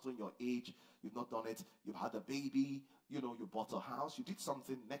milestone in your age, you've not done it, you've had a baby, you bought a house, you did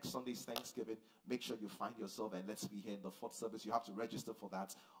something. Next Sunday is Thanksgiving. Make sure you find yourself and let's be here in the fourth service. You have to register for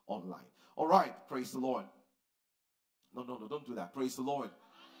that online. All right, praise the Lord. No, don't do that. Praise the Lord.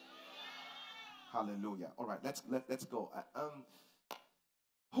 Hallelujah. All right, let's go.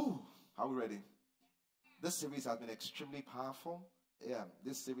 Are we ready? This series has been extremely powerful. Yeah,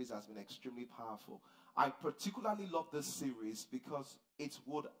 this series has been extremely powerful. I particularly love this series because it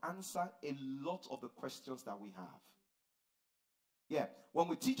would answer a lot of the questions that we have. Yeah, when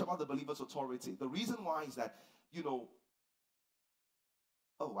we teach about the believer's authority, the reason why is that,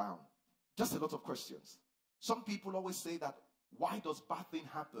 just a lot of questions. Some people always say that, why does bad thing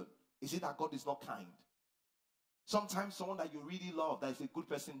happen? Is it that God is not kind? Sometimes someone that you really love, that is a good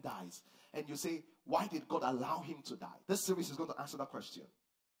person, dies. And you say, why did God allow him to die? This series is going to answer that question.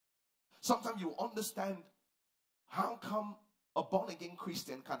 Sometimes you understand how come a born-again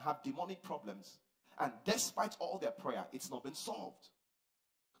Christian can have demonic problems. And despite all their prayer, it's not been solved.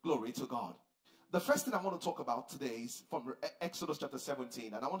 Glory to God. The first thing I want to talk about today is from Exodus chapter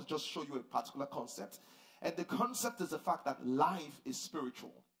 17. And I want to just show you a particular concept. And the concept is the fact that life is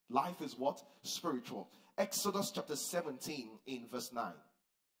spiritual. Life is what? Spiritual. Exodus chapter 17 in verse 9.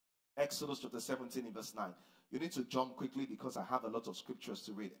 Exodus chapter 17 in verse 9. You need to jump quickly because I have a lot of scriptures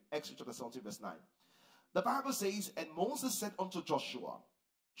to read. Exodus chapter 17 verse 9. The Bible says, and Moses said unto Joshua,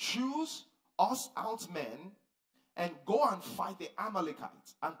 choose us out men and go and fight the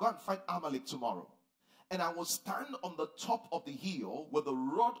Amalekites, and go and fight Amalek tomorrow. And I will stand on the top of the hill with the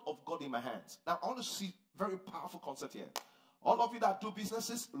rod of God in my hands. Now I want to see very powerful concept here. All of you that do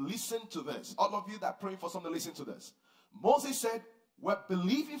businesses, listen to this. All of you that are praying for something, listen to this. Moses said, we're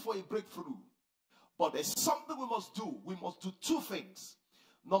believing for a breakthrough, But there's something we must do. We must do two things.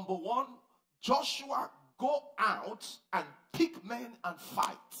 Number one, Joshua, go out and pick men and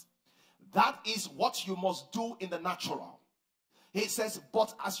fight. That is what you must do in the natural. He says,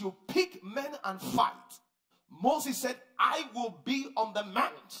 but as you pick men and fight, Moses said, I will be on the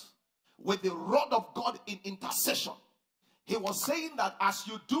mount with the rod of God in intercession. He was saying that as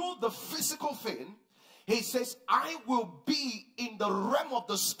you do the physical thing, he says, I will be in the realm of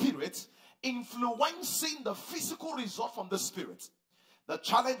the spirit, influencing the physical result from the spirit. The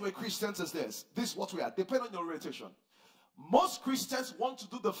challenge with Christians is this. This is what we are. Depending on your orientation. Most Christians want to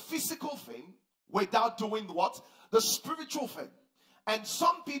do the physical thing without doing what? The spiritual thing. And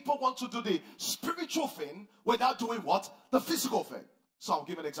some people want to do the spiritual thing without doing what? The physical thing. So I'll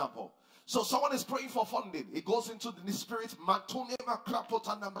give an example. So someone is praying for funding. It goes into the spirit.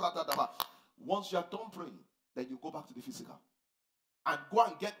 Once you are done praying, then you go back to the physical. And go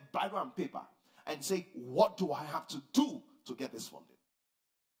and get Bible and paper. And say, what do I have to do to get this funding?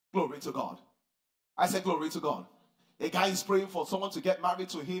 Glory to God. I said glory to God. A guy is praying for someone to get married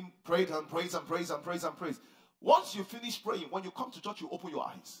to him. Prayed and praise and praise and praise and praise. Once you finish praying, when you come to church, you open your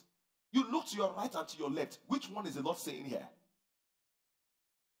eyes. You look to your right and to your left. Which one is the Lord saying here?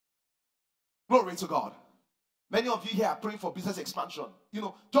 Glory to God. Many of you here are praying for business expansion. You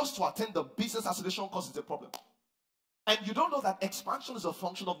know, just to attend the business acceleration course is a problem. And you don't know that expansion is a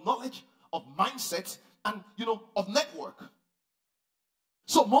function of knowledge, of mindset, and, you know, of network.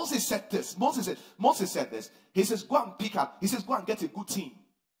 So Moses said this. Moses said this. He says, go and pick up. He says, go and get a good team.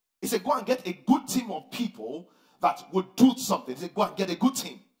 He said, go and get a good team of people that would do something. He said, go and get a good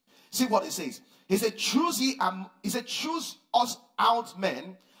team. See what it says. He said, choose us out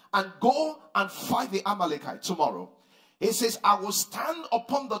men and go and fight the Amalekite tomorrow. He says, I will stand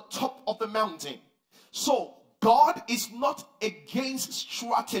upon the top of the mountain. So God is not against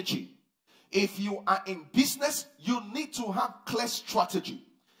strategy. If you are in business, you need to have clear strategy.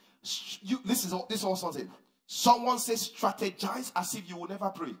 This is what someone said. Someone says strategize as if you will never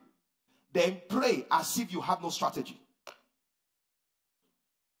pray. Then pray as if you have no strategy.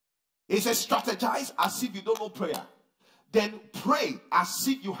 He says strategize as if you don't know prayer. Then pray as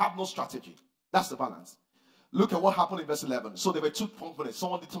if you have no strategy. That's the balance. Look at what happened in verse 11. So there were two components.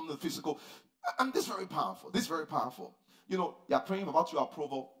 Someone determined the physical. And this is very powerful. This is very powerful. You know, you're praying about your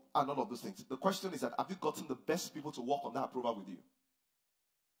approval and all of those things. The question is that have you gotten the best people to work on that approval with you?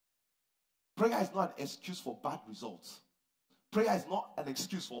 Prayer is not an excuse for bad results. Prayer is not an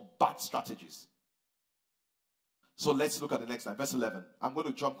excuse for bad strategies. So let's look at the next line, verse 11. I'm going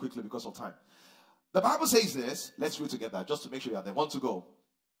to jump quickly because of time. The Bible says this. Let's read together just to make sure you are there. 1 to go.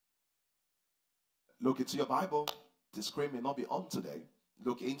 Look into your Bible. The screen may not be on today.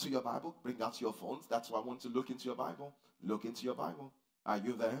 Look into your Bible. Bring out your phones. That's why I want to look into your Bible. Look into your Bible. Are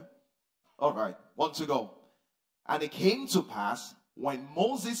you there? All right. 1 to go. And it came to pass when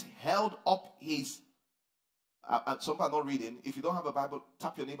Moses held up his... some are not reading. If you don't have a Bible,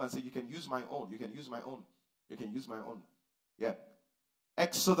 tap your neighbor and say, you can use my own. You can use my own. You can use my own. Yeah.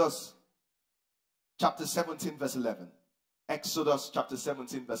 Exodus chapter 17 verse 11. Exodus chapter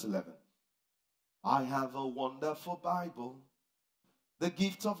 17 verse 11. I have a wonderful Bible. The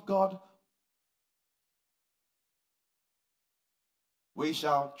gift of God. We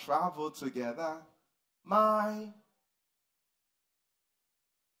shall travel together.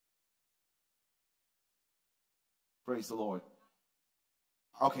 Praise the Lord.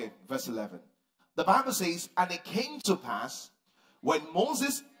 Okay, verse 11. The Bible says, and it came to pass when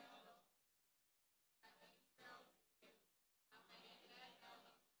Moses...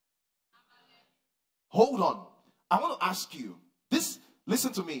 Hold on. I want to ask you. This,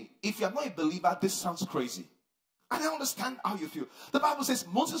 listen to me. If you're not a believer, this sounds crazy. And I understand how you feel. The Bible says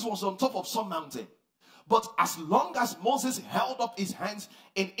Moses was on top of some mountain. But as long as Moses held up his hands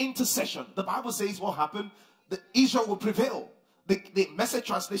in intercession, the Bible says what happened? Israel will prevail. The Message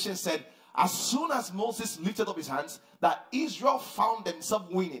translation said, as soon as Moses lifted up his hands, that Israel found themselves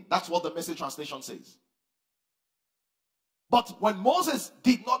winning. That's what the Message translation says. But when Moses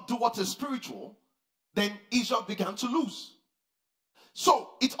did not do what is spiritual, then Israel began to lose.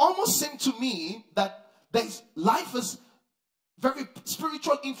 So it almost seemed to me that life is very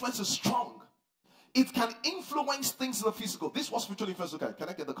spiritual influence is strong. It can influence things in the physical. This was spiritual influence. Look at. Can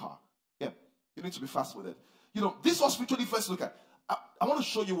I get the car? Yeah, you need to be fast with it. You know, this was spiritual influence. Look at. I want to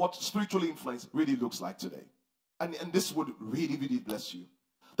show you what spiritual influence really looks like today, and this would really, really bless you.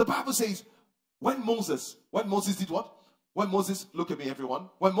 The Bible says when Moses did what? When Moses, look at me, everyone.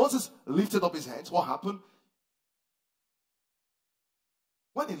 When Moses lifted up his hands, what happened?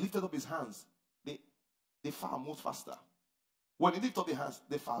 When he lifted up his hands, the fire moved faster. When he lifted up his hands,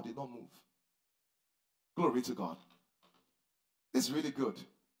 the fire did not move. Glory to God. This is really good.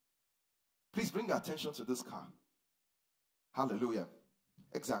 Please bring your attention to this car. Hallelujah.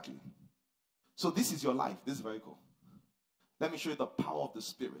 Exactly. So this is your life, this vehicle. Let me show you the power of the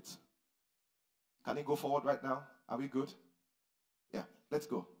Spirit. Can you go forward right now? Are we good? Yeah, let's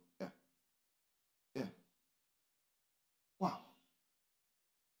go. Yeah. Yeah. Wow.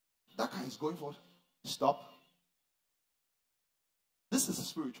 That car is going forward. Stop. This is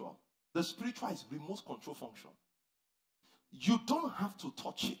spiritual. The spiritual is remote control function. You don't have to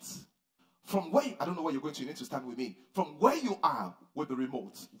touch it. From where I don't know where you're going to, you need to stand with me. From where you are with the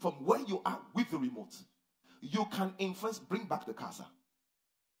remote, from where you are with the remote, you can influence, bring back the casa.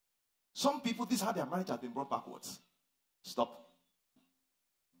 Some people, this is how their marriage has been brought backwards. Stop.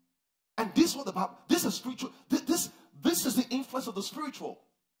 And this is what the Bible, this is spiritual. This is the influence of the spiritual.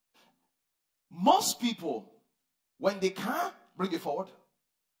 Most people, when they can't bring it forward,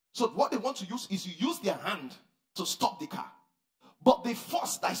 so what they want to use is you use their hand to stop the car. But the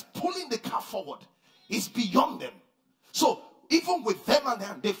force that is pulling the car forward is beyond them. So even with them and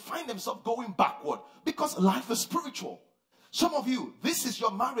them, they find themselves going backward because life is spiritual. Some of you, this is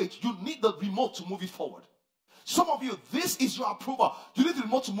your marriage. You need the remote to move it forward. Some of you, this is your approval. You need the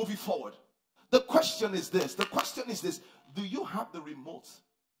remote to move it forward. The question is this. The question is this. Do you have the remote?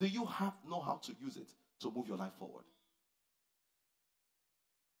 Do you know how to use it to move your life forward?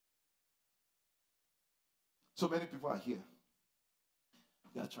 So many people are here.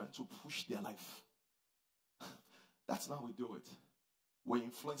 They are trying to push their life. That's not how we do it. We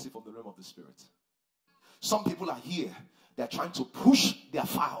influence it from the realm of the Spirit. Some people are here. They are trying to push their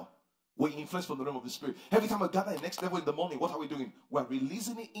file. We influence from the realm of the Spirit. Every time we gather in next level in the morning, what are we doing? We're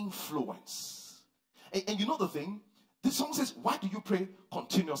releasing the influence. And you know the thing? This song says, why do you pray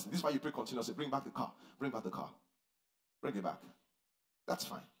continuously? This is why you pray continuously. Bring back the car. Bring back the car. Bring it back. That's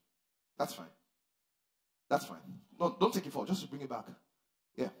fine. That's fine. That's fine. No, don't take it forward. Just bring it back.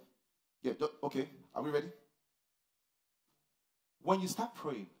 Yeah. Yeah. Okay. Are we ready? When you start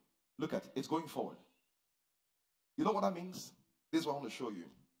praying, look at it. It's going forward. You know what that means? This is what I want to show you.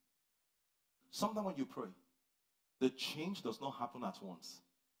 Sometimes when you pray, the change does not happen at once.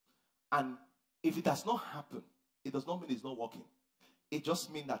 And if it does not happen, it does not mean it's not working. It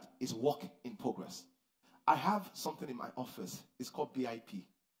just means that it's work in progress. I have something in my office. It's called BIP.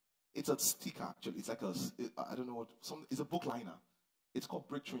 It's a sticker, actually. It's like I don't know what, it's a book liner. It's called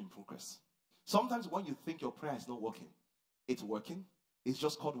Breakthrough in Progress. Sometimes when you think your prayer is not working, it's working. It's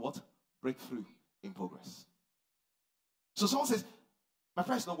just called what? Breakthrough in Progress. So someone says, my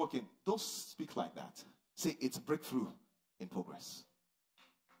prayer is not working. Don't speak like that. Say, it's breakthrough in progress.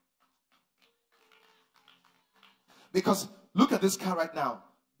 Because look at this car right now.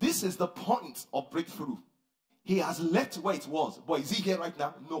 This is the point of breakthrough. He has left where it was. But is he here right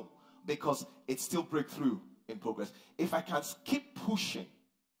now? No. Because it's still breakthrough in progress. If I can keep pushing,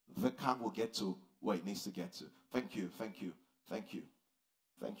 the car will get to where it needs to get to. Thank you, thank you, thank you,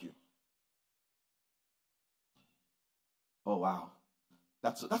 thank you. Oh, wow.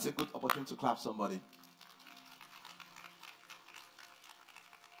 That's a good opportunity to clap somebody.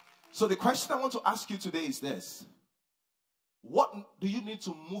 So the question I want to ask you today is this. What do you need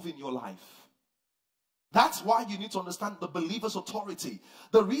to move in your life? That's why you need to understand the believer's authority.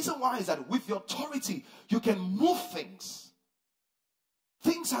 The reason why is that with your authority, you can move things.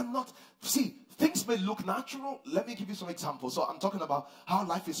 Things are not, see, things may look natural. Let me give you some examples. So I'm talking about how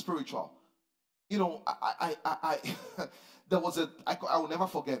life is spiritual. You know, there was I will never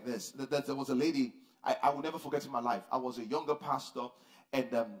forget this. There was a lady, I will never forget in my life. I was a younger pastor, and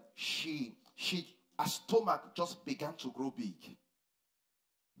her stomach just began to grow big.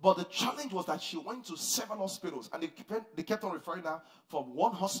 But the challenge was that she went to several hospitals, and they kept on referring her from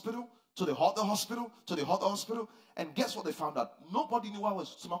one hospital to the other hospital to the other hospital. And guess what they found out? Nobody knew why her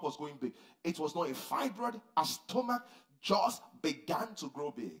stomach was going big. It was not a fibroid. Her stomach just began to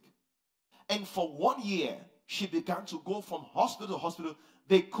grow big. And for 1 year, she began to go from hospital to hospital.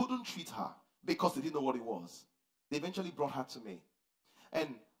 They couldn't treat her because they didn't know what it was. They eventually brought her to me.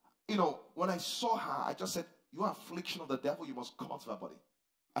 And, you know, when I saw her, I just said, you are affliction of the devil, you must come out of her body.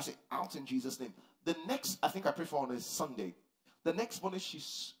 I said, out in Jesus' name. The next, I think I prayed for her on a Sunday. The next morning, she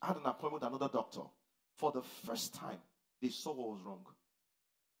had an appointment with another doctor. For the first time, they saw what was wrong.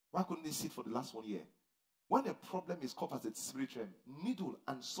 Why couldn't they see it for the last 1 year? When a problem is caught as a spiritual, needle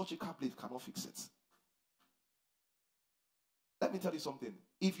and surgical blade cannot fix it. Let me tell you something.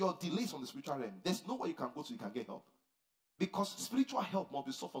 If you're delayed on the spiritual realm, there's nowhere you can go to, you can get help. Because spiritual help must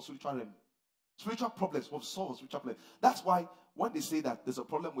be solved for spiritual realm. Spiritual problems must be solved for spiritual problems. That's why when they say that there's a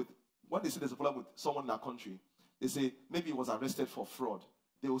problem with, when they say there's a problem with someone in our country, they say maybe he was arrested for fraud.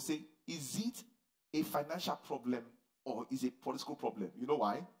 They will say, is it a financial problem or is a political problem. You know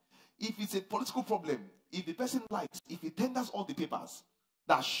why? If it's a political problem, if the person likes, if he tenders all the papers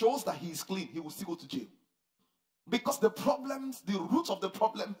that shows that he is clean, he will still go to jail. Because the root of the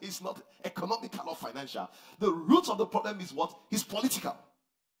problem is not economical or financial. The root of the problem is what? Is political.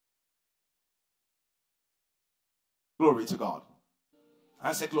 Glory to God.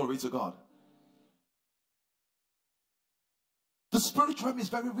 I say glory to God. The spiritual realm is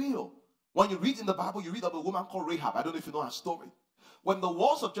very real. When you read in the Bible, you read of a woman called Rahab. I don't know if you know her story. When the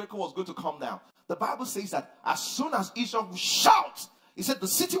walls of Jericho was going to come down, the Bible says that as soon as Israel would shout, he said the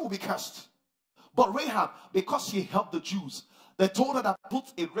city will be cursed. But Rahab, because she helped the Jews, they told her that put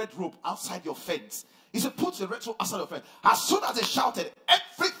a red rope outside your fence. He said, put a red rope outside your fence. As soon as they shouted,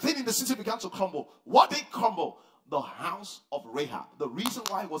 everything in the city began to crumble. What did crumble? The house of Rahab. The reason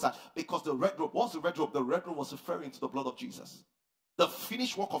why was that because the red rope, what's the red rope? The red rope was referring to the blood of Jesus. The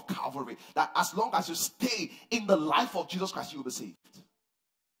finished work of Calvary. That as long as you stay in the life of Jesus Christ, you will be saved.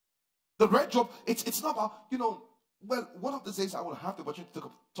 The red rope, it's not about, well, one of the days I will have the opportunity to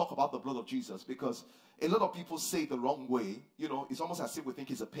talk about the blood of Jesus, because a lot of people say the wrong way. It's almost as if we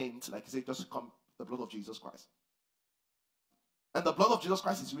think it's a paint, like you say, just come the blood of Jesus Christ. And the blood of Jesus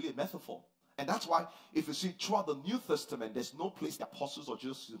Christ is really a metaphor. And that's why, if you see throughout the New Testament, there's no place the apostles or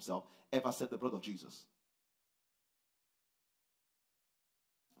Jesus himself ever said the blood of Jesus.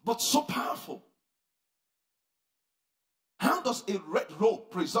 But so powerful. How does a red robe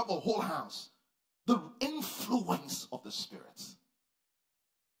preserve a whole house? The influence of the Spirit.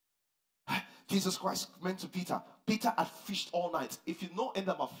 Jesus Christ went to Peter. Peter had fished all night. If you know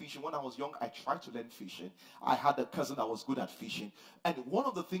anything about fishing, when I was young, I tried to learn fishing. I had a cousin that was good at fishing. And one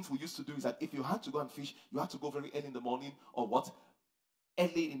of the things we used to do is that if you had to go and fish, you had to go very early in the morning or what?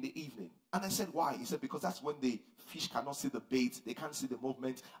 Early in the evening. And I said, why? He said, because that's when the fish cannot see the bait, they can't see the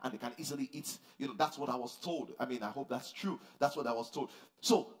movement, and they can easily eat. That's what I was told. I mean, I hope that's true. That's what I was told.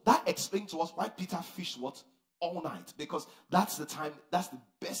 So that explained to us why Peter fished what? All night. Because that's the time, that's the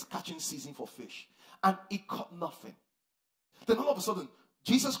best catching season for fish. And he caught nothing. Then all of a sudden,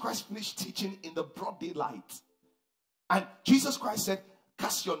 Jesus Christ finished teaching in the broad daylight. And Jesus Christ said,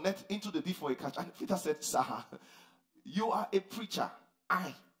 cast your net into the deep for a catch. And Peter said, sir, you are a preacher.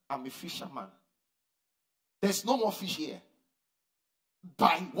 I am a fisherman. There's no more fish here.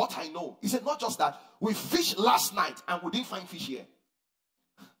 By what I know. He said, not just that. We fished last night and we didn't find fish here.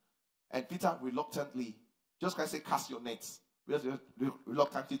 And Peter reluctantly, just kind of said, cast your nets.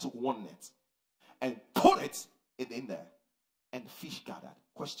 Reluctantly took one net and put it in there. And fish gathered.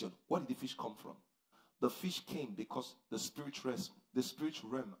 Question, where did the fish come from? The fish came because the spiritual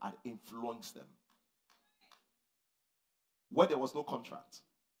realm had influenced them. Where there was no contract.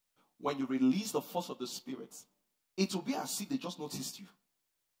 When you release the force of the Spirit, it will be as if they just noticed you.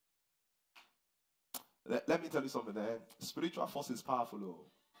 Let me tell you something. Spiritual force is powerful.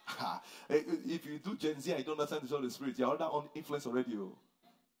 If you do Gen Z and you don't understand the Holy Spirit, you're under influence already.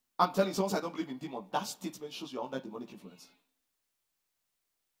 I'm telling you, someone said I don't believe in demons. That statement shows you're under demonic influence.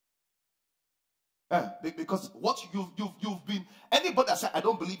 Because what you've been, anybody that said I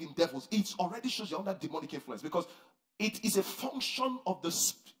don't believe in devils, it already shows you're under demonic influence, because it is a function of the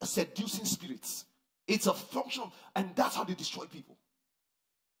seducing spirits. It's a function, and that's how they destroy people.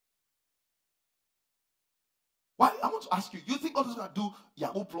 Why? I want to ask you, you think God is going to do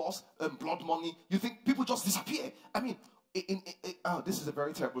Yahoo Plus, blood money? You think people just disappear? I mean, this is a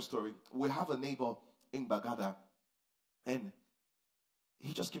very terrible story. We have a neighbor in Bagada, and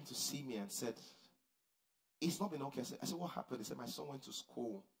he just came to see me and said, it's not been okay. I said, what happened? He said, my son went to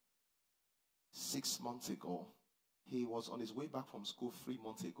school 6 months ago. He was on his way back from school 3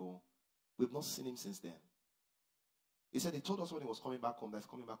 months ago. We've not seen him since then. He said, he told us when he was coming back home, that's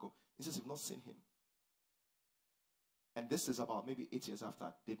coming back home. He says, we've not seen him. And this is about maybe 8 years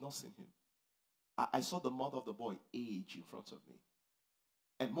after. They've not seen him. I saw the mother of the boy age in front of me.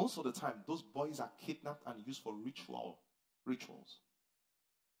 And most of the time, those boys are kidnapped and used for rituals.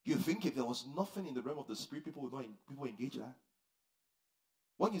 You think if there was nothing in the realm of the spirit, people would not engage that?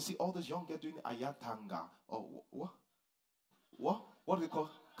 When you see all those young girls doing ayatanga, or what do they call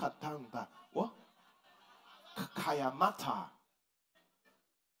katanga? What? Kayamata.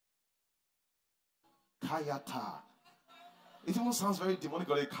 Kayata. It even sounds very demonic,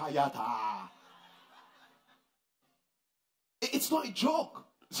 like kayata. It's not a joke.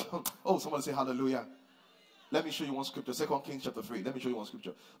 Oh, someone say hallelujah. Let me show you one scripture. 2 Kings chapter 3. Let me show you one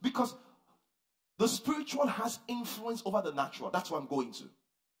scripture. Because the spiritual has influence over the natural. That's what I'm going to.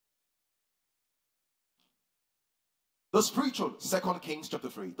 The spiritual, 2 Kings chapter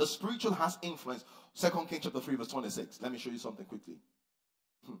 3. The spiritual has influence. 2 Kings chapter 3 verse 26. Let me show you something quickly.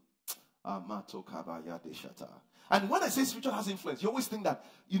 And when I say spiritual has influence, you always think that,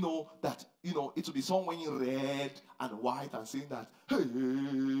 it will be someone wearing red and white and saying that, hey,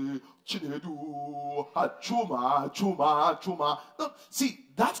 Chinedu, chuma, chuma, chuma. No, see,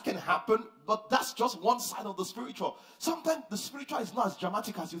 that can happen, but that's just one side of the spiritual. Sometimes the spiritual is not as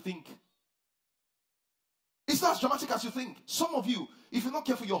dramatic as you think. It's not as dramatic as you think. Some of you, if you're not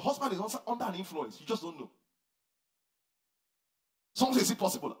careful, your husband is under an influence. You just don't know. Someone says, is it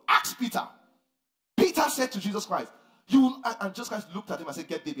possible? Ask Peter. Peter said to Jesus Christ, and Jesus Christ looked at him and said,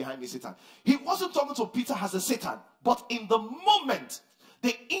 get thee behind me, Satan. He wasn't talking to Peter as a Satan, but in the moment,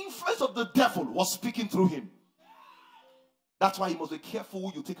 the influence of the devil was speaking through him. That's why you must be careful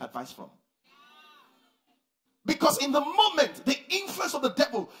who you take advice from. Because in the moment, the influence of the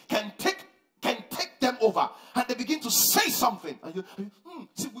devil can take them over, and they begin to say something. And you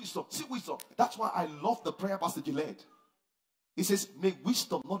see wisdom, see wisdom. That's why I love the prayer passage he led. He says, may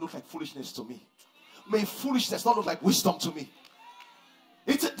wisdom not look like foolishness to me. May foolishness not look like wisdom to me.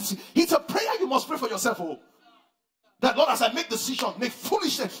 It's a prayer you must pray for yourself. Oh, that Lord, as I make decisions, may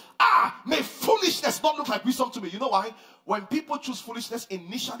foolishness not look like wisdom to me. You know why? When people choose foolishness,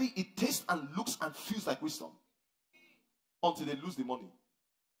 initially it tastes and looks and feels like wisdom until they lose the money.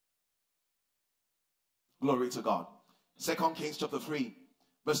 Glory to God. 2 Kings chapter 3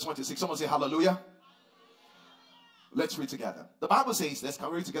 verse 26. Someone say hallelujah. Let's read together. The Bible says, let's can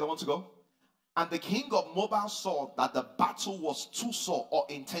we read together? Want to go? And the king of Moab saw that the battle was too sore or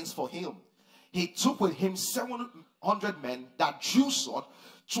intense for him. He took with him 700 men that drew sword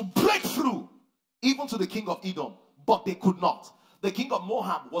to break through even to the king of Edom, but they could not. The king of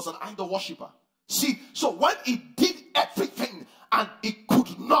Moab was an idol worshipper. See, so when he did everything and he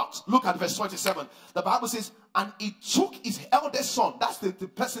could not, look at verse 27. The Bible says, and he took his eldest son, that's the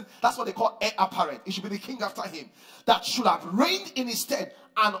person, that's what they call heir apparent. It should be the king after him, that should have reigned in his stead,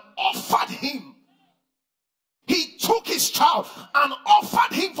 and offered him. He took his child and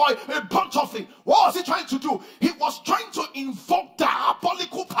offered him for a bunch of things. What was he trying to do? He was trying to invoke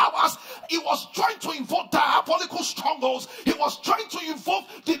diabolical powers. He was trying to invoke diabolical strongholds. He was trying to invoke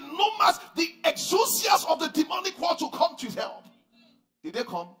the numbers, the exousias of the demonic world to come to his help. Did they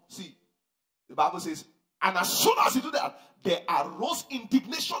come? See, the Bible says, and as soon as he did that, there arose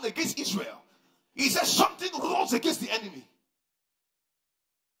indignation against Israel. He said something rose against the enemy.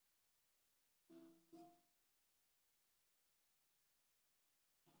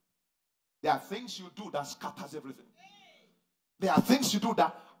 There are things you do that scatters everything. There are things you do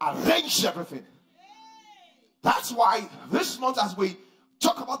that arrange everything. That's why this month, as we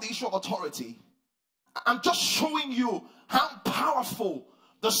talk about the issue of authority, I'm just showing you how powerful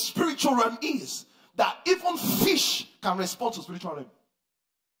the spiritual realm is, that even fish can respond to spiritual realm.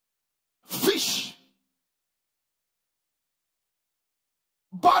 Fish.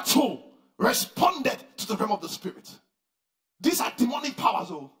 Battle responded to the realm of the spirit. These are demonic powers.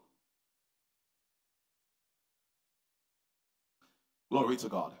 Oh. Glory to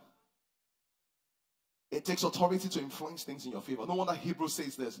God. It takes authority to influence things in your favor. No wonder Hebrews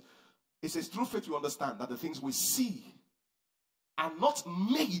says this. It says, through faith we understand that the things we see are not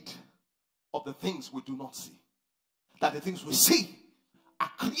made of the things we do not see. That the things we see are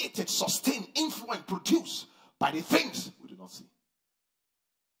created, sustained, influenced, produced by the things we do not see.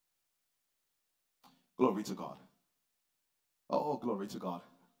 Glory to God. Oh, glory to God.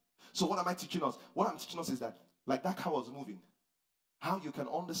 So what am I teaching us? What I'm teaching us is that, like that car was moving, how you can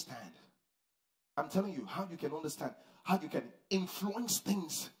understand. I'm telling you how you can understand, how you can influence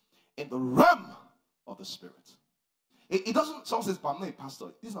things in the realm of the spirit. It doesn't, someone says, but I'm not a pastor.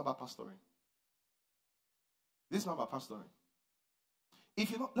 This is not about pastoring. This is not about pastoring.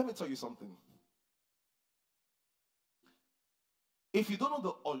 If you not, let me tell you something. If you don't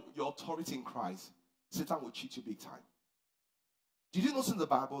know your authority in Christ, Satan will cheat you big time. Did you notice in the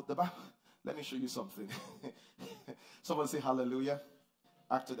Bible, let me show you something. Someone say hallelujah.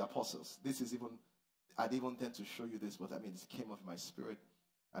 Act of the Apostles. This is even, I didn't even intend to show you this, but I mean, it came off my spirit.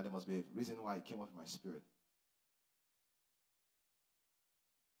 And there must be a reason why it came off my spirit.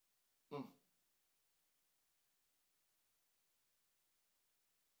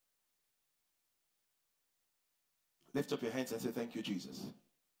 Lift up your hands and say, thank you, Jesus.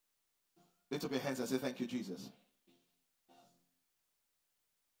 Lift up your hands and say, thank you, Jesus.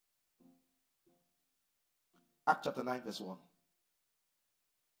 Act chapter 9, verse 1.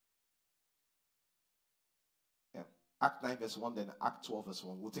 Yeah. Act 9, verse 1, then Act 12, verse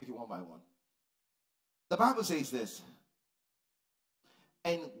 1. We'll take it one by one. The Bible says this.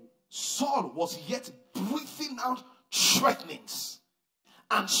 And Saul was yet breathing out threatenings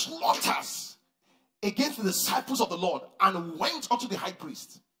and slaughters against the disciples of the Lord, and went unto the high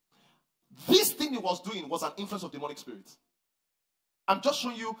priest this thing he was doing was an influence of demonic spirits. I'm just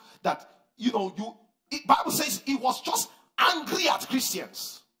showing you that, Bible says he was just angry at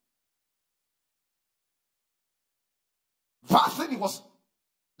Christians. That thing he was,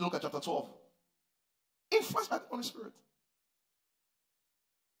 look at chapter 12. Influenced by the Holy Spirit.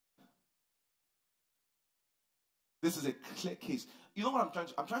 This is a clear case. You know what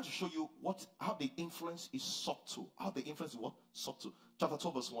I'm trying to show you how the influence is subtle. How the influence is what? Subtle. Chapter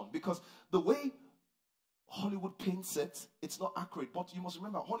 12 verse 1. Because the way Hollywood paints it, it's not accurate. But you must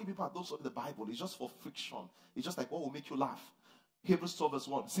remember, Holy people are those of the Bible. It's just for friction. It's just like what will make you laugh. Hebrews 12 verse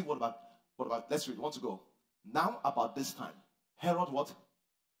 1. See what about, let's read. Want to go. Now about this time. Herod what?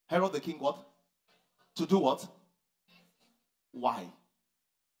 Herod the king what? To do what? Why?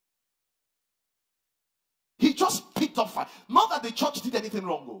 He just picked up fire. Not that the church did anything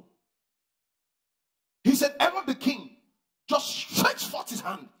wrong, though. He said, Herod the king just stretched forth his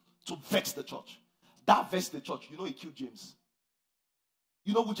hand to vex the church. That vexed the church. You know, he killed James.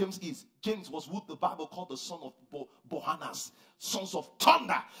 You know who James is? James was what the Bible called the son of Boanerges, sons of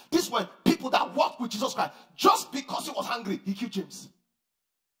thunder. These were people that walked with Jesus Christ. Just because he was hungry, he killed James.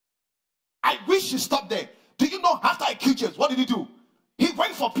 I wish he stopped there. Do you know after I killed James, what did he do? He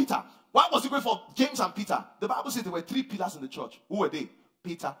went for Peter. Why was he going for James and Peter? The Bible says there were 3 pillars in the church. Who were they?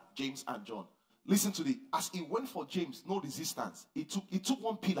 Peter, James, and John. Listen to as he went for James, no resistance. He took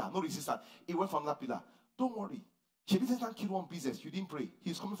one pillar, no resistance. He went for another pillar. Don't worry. Satan killed one business. You didn't pray.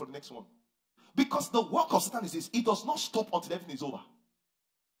 He's coming for the next one. Because the work of Satan is this. It does not stop until everything is over.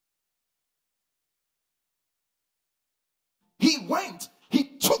 He went.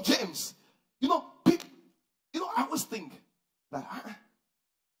 He took James. I always think that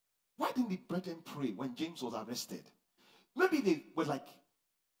why didn't the brethren pray when James was arrested? Maybe they were like,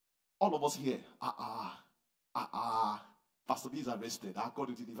 all of us here, Pastor B is arrested. I got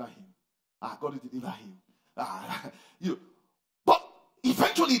to deliver him. I got to deliver him. But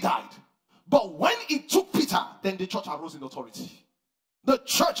eventually he died. But when he took Peter, then the church arose in authority. The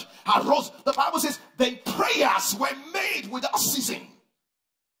church arose. The Bible says, then prayers were made without ceasing.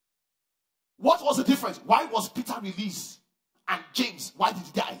 What was the difference? Why was Peter released? And James, why did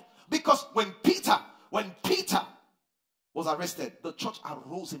he die? Because when Peter was arrested, the church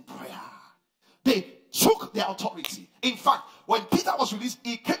arose in prayer. They took their authority. In fact, when Peter was released,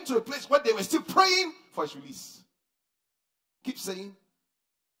 he came to a place where they were still praying for his release. Keep saying,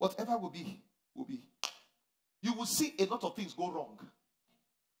 whatever will be, will be. You will see a lot of things go wrong.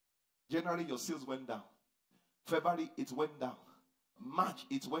 January, your sales went down. February, it went down. March,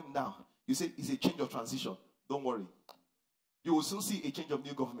 it went down. You say it's a change of transition. Don't worry. You will soon see a change of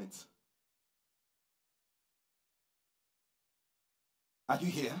new government. Are you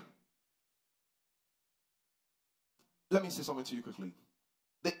here? Let me say something to you quickly.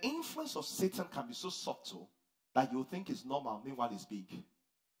 The influence of Satan can be so subtle that you think it's normal, meanwhile it's big.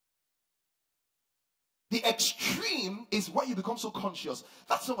 The extreme is where you become so conscious.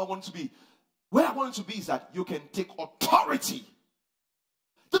 That's not what I want to be. Where I want it to be is that you can take authority.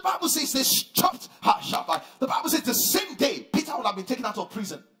 The Bible says they stopped. The Bible says the same day Peter would have been taken out of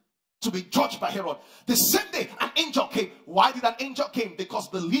prison to be judged by Herod. The same day an angel came. Why did an angel came? Because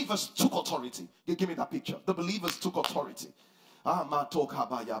believers took authority. You give me that picture. The believers took authority.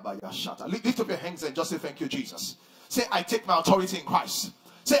 Lift up your hands and just say thank you, Jesus. Say, I take my authority in Christ.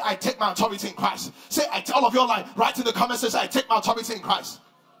 Say, I take my authority in Christ. Say, I tell all of your life. Write in the comments, say, I take my authority in Christ.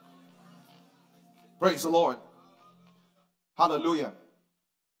 Praise the Lord. Hallelujah.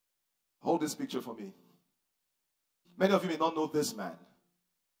 Hold this picture for me. Many of you may not know this man,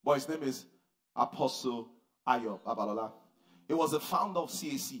 but his name is Apostle Ayo Babalola. He was the founder of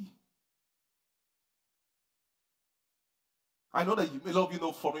CAC. I know that a lot of you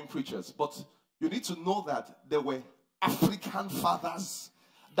know foreign preachers, but you need to know that there were African fathers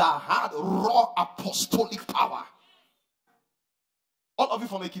that had raw apostolic power. All of you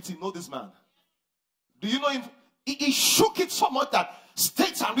from Ekiti know this man. Do you know him? He shook it so much that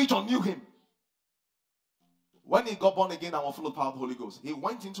states and region knew him. When he got born again and was full of power of the Holy Ghost, he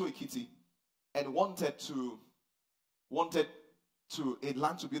went into Ekiti and wanted to a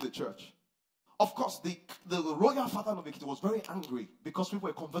land to be the church. Of course, the royal father of Ekiti was very angry because people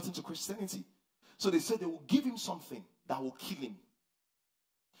were converting to Christianity. So they said they will give him something that will kill him.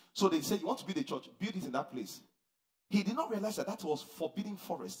 So they said, you want to build a church? Build it in that place. He did not realize that that was forbidden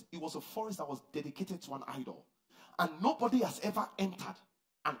forest. It was a forest that was dedicated to an idol. And nobody has ever entered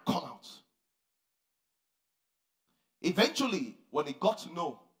and come out. Eventually, when he got to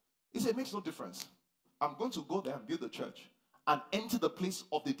know, he said, it makes no difference. I'm going to go there and build a church and enter the place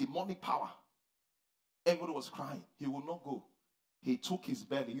of the demonic power. Everybody was crying. He will not go. he took his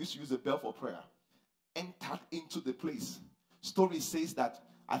bell. He used to use the bell for prayer. Entered into the place. Story says that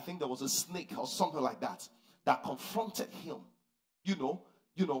I think there was a snake or something like that that confronted him. You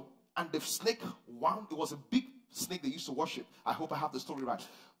know, and the snake wound. It was a big snake they used to worship. I hope I have the story right.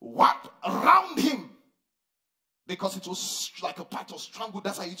 Wrapped around him because it was like a python strangled.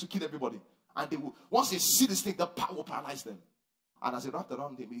 That's how he used to kill everybody. And they would, once they see the snake, the power will paralyze them. And as it wrapped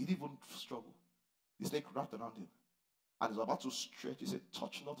around him, he didn't even struggle. The snake wrapped around him. And he was about to stretch. He said,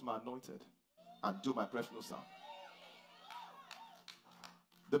 touch not my anointed and do my breath no sound.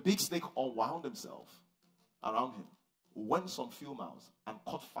 The big snake unwound himself around him, went some few miles, and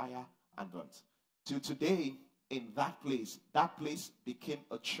caught fire and burnt. Till today, in that place became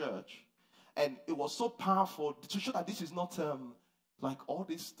a church. And it was so powerful to show that this is not like all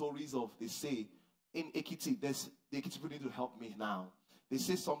these stories of, they say, in Ekiti, the Ekiti people need to help me now. They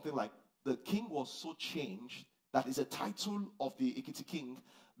say something like, the king was so changed, that is a title of the Ekiti king,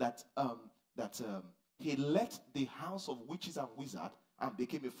 that he left the house of witches and wizards and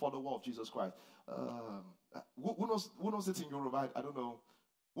became a follower of Jesus Christ. Who knows it in Yoruba? I don't know.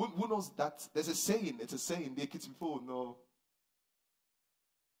 Who knows that? There's a saying. It's a saying. The Ekiti people know.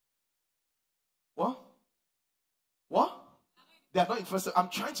 What? They are not interested. I'm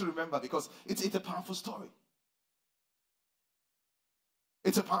trying to remember because it's a powerful story.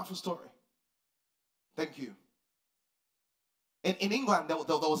 It's a powerful story. Thank you. In England, there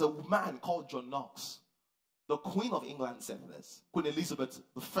was a man called John Knox. The Queen of England said this. Queen Elizabeth,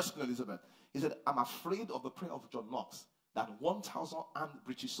 the first Queen Elizabeth. He said, I'm afraid of the prayer of John Knox than 1,000 armed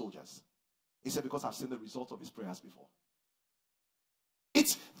British soldiers. He said, because I've seen the result of his prayers before.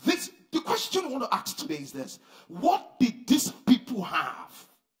 It's this. The question I want to ask today is this. What did these people have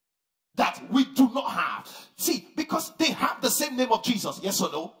that we do not have? See, because they have the same name of Jesus, yes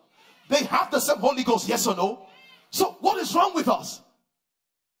or no? They have the same Holy Ghost, yes or no? So what is wrong with us?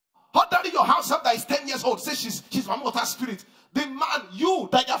 How dare your house help that is 10 years old says she's my mother's spirit. The man, you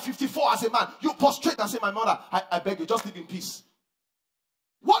that you're 54 as a man, you prostrate and say, my mother, I beg you, just live in peace.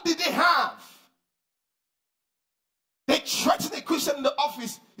 What did they have? They threaten a Christian in the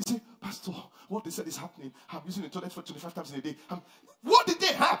office. He said, Pastor, what they said is happening. I'm using the toilet for 25 times in a day. What did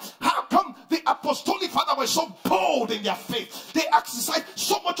they have? How come the apostolic father was so bold in their faith? They exercised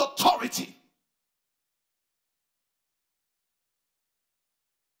so much authority.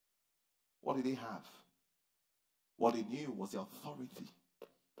 What did they have? What they knew was the authority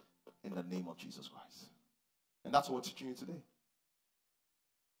in the name of Jesus Christ. And that's what we're teaching you today.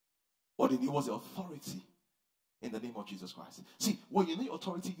 What they knew was the authority in the name of Jesus Christ. See, when you need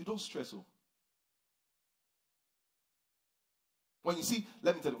authority, you don't stress. When you see,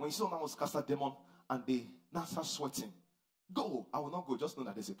 let me tell you, when you see someone was cast a demon and they now start sweating, go. I will not go. Just know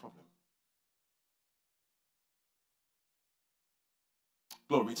that there's a problem.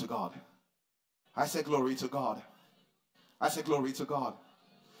 Glory to God. I say glory to God. I say glory to God.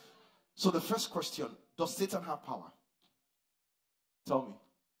 So the first question, does Satan have power? Tell me.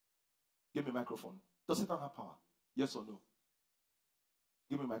 Give me a microphone. Does Satan have power? Yes or no?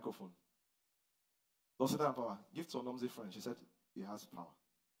 Give me a microphone. Does Satan have power? Give to Onom's friend. She said he has power.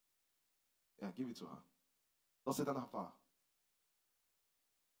 Yeah, give it to her. Does Satan have power?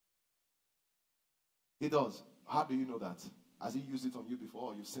 He does. How do you know that? Has he used it on you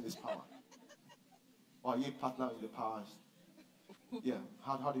before or you've seen his power? Or are you a partner in the powers? Yeah.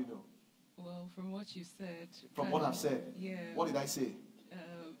 How do you know? Well, from what you said. From what I've said? Yeah. What did I say?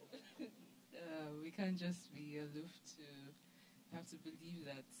 We can't just be aloof to have to believe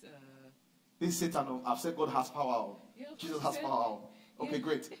that. This Satan, I've said God has power. Yeah, Jesus has power. Okay,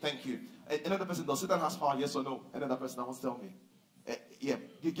 great. Thank you. Another person, does Satan has power? Yes or no? Another person that wants to tell me. Yeah,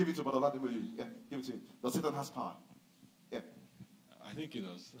 give it to Brother Latimer. Yeah, give it to him. Does Satan has power? Yeah. I think he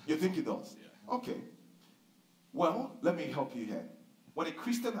does. You think he does? Yeah. Okay. Well, let me help you here. When a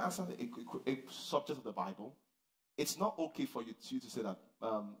Christian answers a subject of the Bible, it's not okay for you to say that,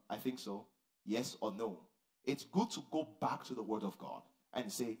 I think so, yes or no. It's good to go back to the Word of God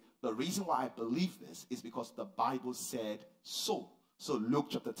and say, the reason why I believe this is because the Bible said so. So Luke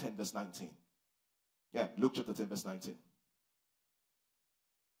chapter 10 verse 19. Yeah, Luke chapter 10 verse 19.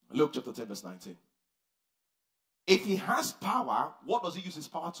 Luke chapter 10 verse 19. If he has power, what does he use his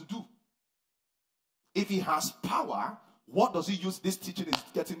power to do? If he has power, what does he use? This teaching is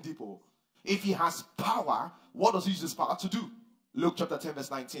getting deeper. If he has power, what does he use his power to do? Luke chapter 10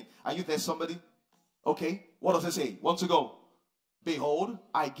 verse 19. Are you there, somebody? Okay. What does it say? Want to go? Behold,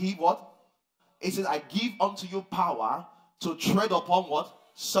 I give what? It says, I give unto you power to tread upon what?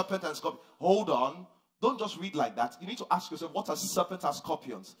 Serpent and scorpion. Hold on. don't just read like that. You need to ask yourself, what are serpents and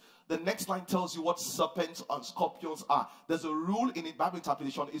scorpions? The next line tells you what serpents and scorpions are. There's a rule in the Bible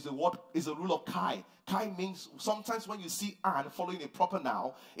interpretation, is a rule of Kai. Kai means sometimes when you see an following a proper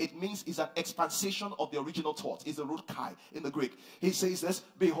noun, it means it's an expansion of the original thought. It's the root Kai in the Greek. He says this,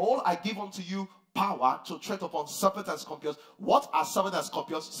 behold, I give unto you power to tread upon serpents and scorpions. What are serpents and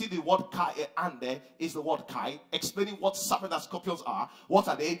scorpions? See the word Kai, and there is the word Kai, explaining what serpents and scorpions are. What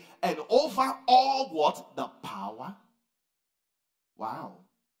are they? And over all what? The power. Wow.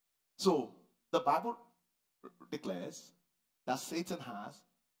 So the Bible declares that Satan has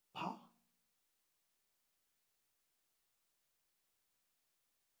power.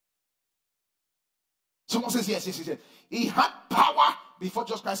 Someone says yes. He had power before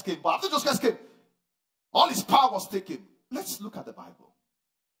Jesus Christ came, but after Jesus Christ came, all his power was taken. Let's look at the Bible.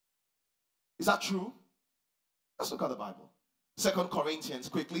 Is that true? Let's look at the Bible. 2 Corinthians,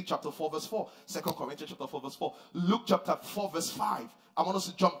 quickly, chapter 4, verse 4. 2 Corinthians, chapter 4, verse 4. Luke, chapter 4, verse 5. I want us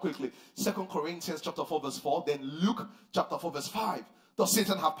to jump quickly. 2 Corinthians, chapter 4, verse 4. Then Luke, chapter 4, verse 5. Does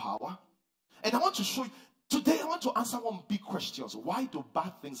Satan have power? And I want to show you, today I want to answer one big question. Why do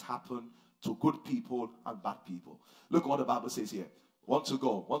bad things happen to good people and bad people? Look what the Bible says here. Want to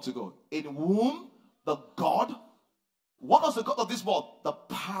go. In whom the God, what was the God of this world? The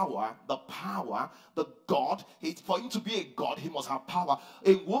power, the God. For him to be a God, he must have power.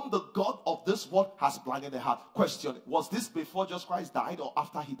 In whom the God of this world has blinded the heart. Question, was this before Jesus Christ died or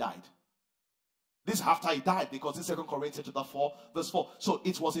after he died? This is after he died, because in 2 Corinthians chapter 4, verse 4. So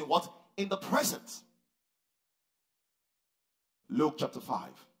it was in what? In the present. Luke chapter 5.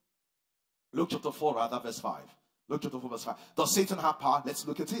 Luke chapter 4, rather, verse 5. Luke chapter 4, verse 5. Does Satan have power? Let's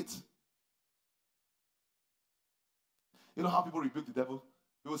look at it. You know how people rebuke the devil?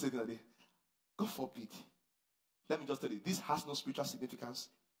 People say that God forbid. Let me just tell you, this has no spiritual significance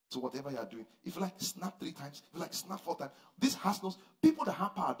to whatever you are doing. If you like, snap 3 times. If you like, snap 4 times. This has no, people that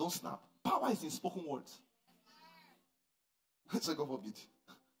have power don't snap. Power is in spoken words. So God forbid.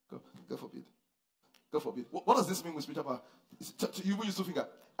 God forbid. God forbid. What does this mean with spiritual power? You use 2 fingers.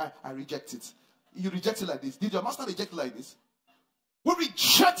 I reject it. You reject it like this. Did your master reject it like this? We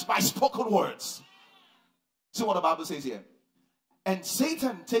reject by spoken words. See what the Bible says here. And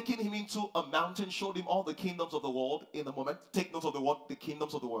Satan, taking him into a mountain, showed him all the kingdoms of the world in the moment. Take note of the word, the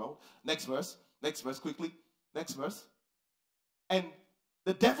kingdoms of the world. Next verse, quickly. Next verse. And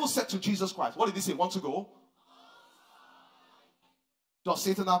the devil said to Jesus Christ, what did he say? Want to go? Does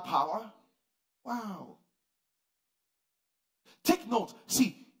Satan have power? Wow. Take note.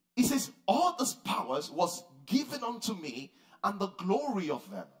 See, he says, all these powers was given unto me, and the glory of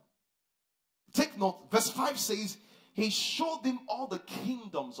them. Take note, verse 5 says, he showed him all the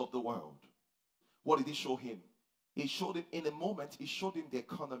kingdoms of the world. What did he show him? He showed him, in a moment, he showed him the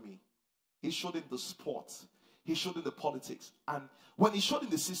economy. He showed him the sports. He showed him the politics. And when he showed him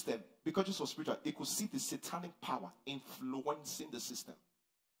the system, because this was spiritual, he could see the satanic power influencing the system.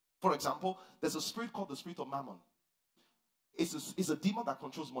 For example, there's a spirit called the spirit of mammon. It's a demon that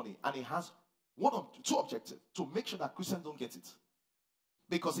controls money, and it has two objectives: to make sure that Christians don't get it,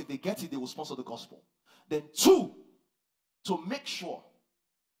 because if they get it, they will sponsor the gospel. Then 2, to make sure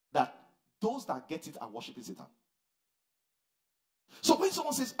that those that get it are worshiping Satan. So when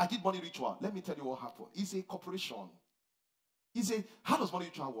someone says, I did money ritual, let me tell you what happened. It's a corporation. How does money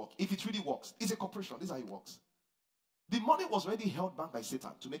ritual work? If it really works, it's a corporation. This is how it works. The money was already held back by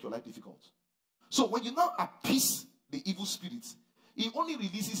Satan to make your life difficult. So when you now appease the evil spirit, he only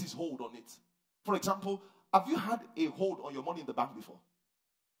releases his hold on it. For example, have you had a hold on your money in the bank before?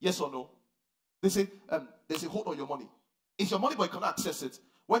 Yes or no? They say, there's a hold on your money. It's your money, but you cannot access it.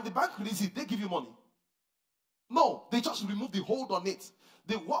 When the bank releases it, they give you money. No, they just remove the hold on it.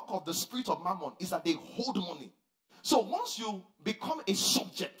 The work of the spirit of mammon is that they hold money. So once you become a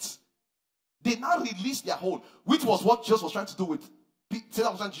subject, they now release their hold, which was what Jesus was trying to do with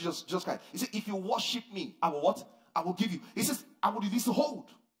Satan was trying to Jesus Christ. He said, if you worship me, I will what? I will give you. He says, I will release the hold.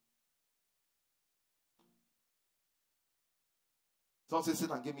 Someone says,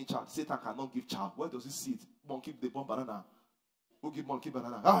 Satan gave me child. Satan cannot give child. Where does he see it? Monkey, they born banana. Who give monkey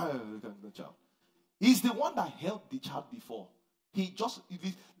banana? The child. He's the one that held the child before.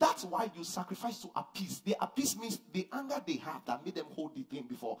 That's why you sacrifice to appease. The appease means the anger they have that made them hold the thing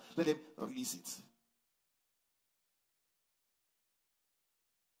before. Let them release it.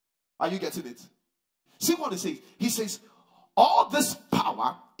 Are you getting it? See what he says. He says, all this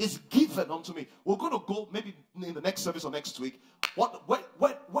power is given unto me. We're going to go maybe in the next service or next week.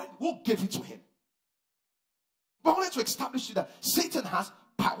 Who gave it to him? But I wanted to establish that Satan has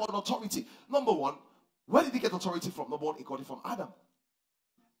power and authority. Number one, where did he get authority from? Number one, he got it from Adam.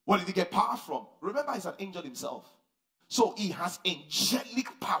 Where did he get power from? Remember, he's an angel himself. So he has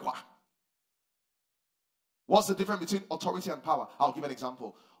angelic power. What's the difference between authority and power? I'll give an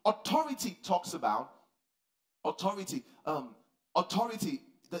example. Authority talks about authority.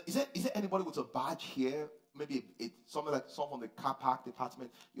 Is there anybody with a badge here? Maybe something like someone from the car park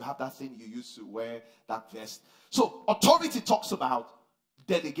department. You have that thing you used to wear, that vest. So authority talks about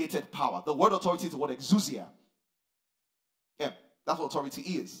delegated power. The word authority is the word exousia. Yeah, that's what authority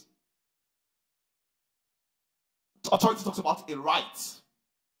is. Authority talks about a right.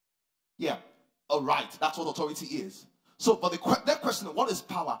 Yeah, a right. That's what authority is. So, but that question, what is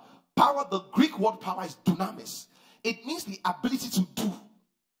power? Power, the Greek word power is dunamis. It means the ability to do.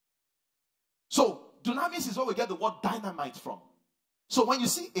 So, dunamis is where we get the word dynamite from. So, when you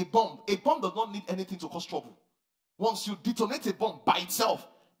see a bomb does not need anything to cause trouble. Once you detonate a bomb by itself,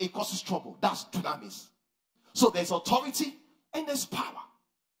 it causes trouble. That's dunamis. So, there's authority and there's power.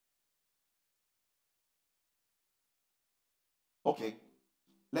 Okay,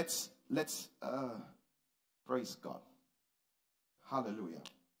 let's praise God. Hallelujah.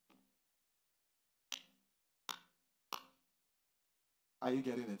 Are you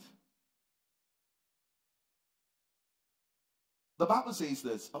getting it? The Bible says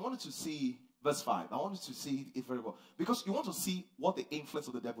this. I wanted to see verse 5. I wanted to see it very well. Because you want to see what the influence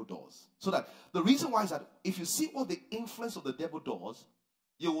of the devil does. So that the reason why is that if you see what the influence of the devil does,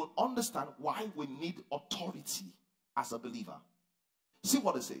 you will understand why we need authority as a believer. See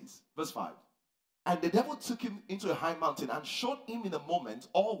what it says. Verse 5. And the devil took him into a high mountain and showed him in a moment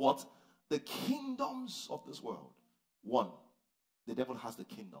all what? The kingdoms of this world. 1. The devil has the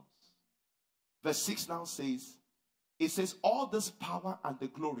kingdoms. Verse 6 now says, it says, all this power and the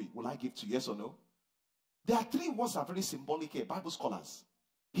glory will I give to you. Yes or no? There are 3 words that are very symbolic here. Bible scholars.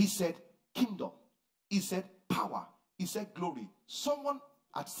 He said kingdom. He said power. He said glory. Someone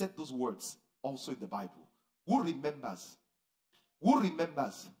had said those words also in the Bible. Who remembers? Who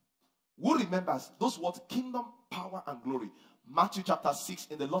remembers? Who remembers those words? Kingdom, power, and glory. Matthew chapter 6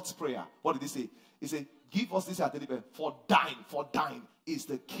 in the Lord's Prayer. What did he say? He said, give us this our daily bread. For thine is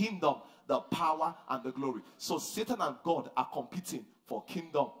the kingdom, the power, and the glory. So Satan and God are competing for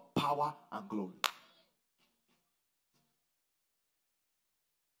kingdom, power, and glory.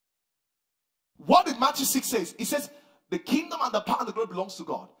 What did Matthew 6 say? It says, the kingdom and the power and the glory belongs to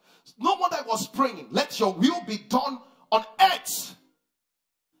God. No wonder I was praying, let your will be done on earth.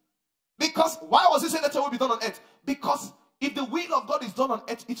 Because, why was he saying let your will be done on earth? Because if the will of God is done on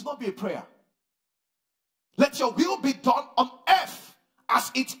earth, it will not be a prayer. Let your will be done on earth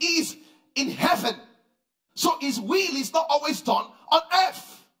as it is in heaven. So his will is not always done on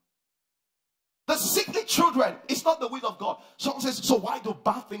earth. The sickly children is not the will of God. Someone says, so why do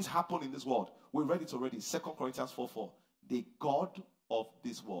bad things happen in this world? We read it already. 2 Corinthians 4:4. The God of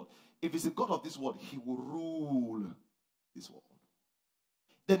this world. If he's the God of this world, he will rule this world.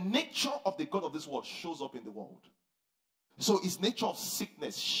 The nature of the God of this world shows up in the world. So his nature of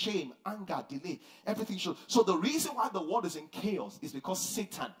sickness, shame, anger, delay, everything shows. So the reason why the world is in chaos is because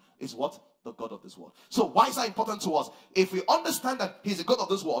Satan is what? The God of this world. So why is that important to us? If we understand that he's the God of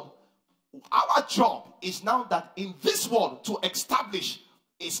this world, our job is now that in this world to establish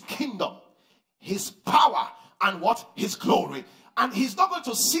his kingdom, his power, and what? His glory. And he's not going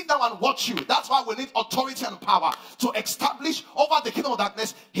to sit down and watch you. That's why we need authority and power to establish over the kingdom of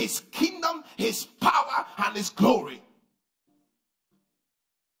darkness his kingdom, his power, and his glory.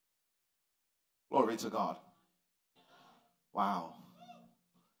 Glory to God. Wow.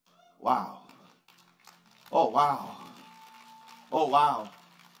 Wow. Oh, wow. Oh, wow.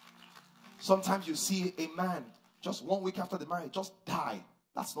 Sometimes you see a man just 1 week after the marriage just die.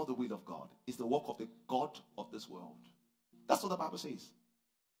 That's not the will of God. It's the work of the God of this world. That's what the Bible says.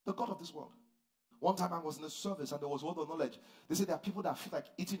 The God of this world. One time I was in a service and there was word of knowledge. They said there are people that feel like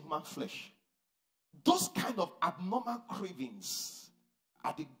eating human flesh. Those kind of abnormal cravings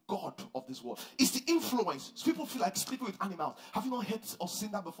are the God of this world. It's the influence. People feel like sleeping with animals. Have you not heard or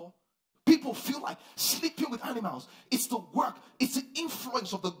seen that before? People feel like sleeping with animals. It's the work. It's the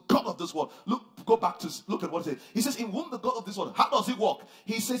influence of the God of this world. Go back to look at what it says. He says, in whom the God of this world, how does it work?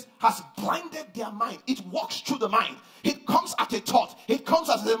 He says, has blinded their mind. It walks through the mind. It comes at a thought. It comes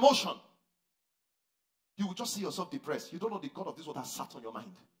as an emotion. You will just see yourself depressed. You don't know the God of this world has sat on your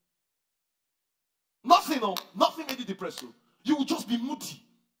mind. Nothing made you depressed. You will just be moody.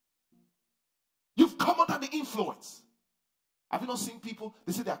 You've come under the influence. Have you not seen people?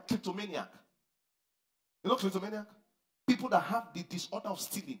 They say they are kleptomaniac. You know kleptomaniac? People that have the disorder of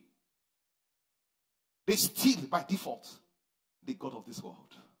stealing. They steal by default. The God of this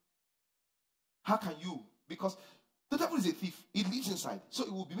world. How can you? Because The devil is a thief. He lives inside. So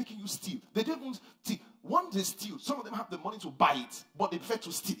it will be making you steal. They don't even steal. Once they steal, some of them have the money to buy it, but they prefer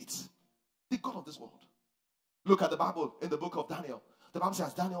to steal it. The God of this world. Look at the Bible in the book of Daniel. The Bible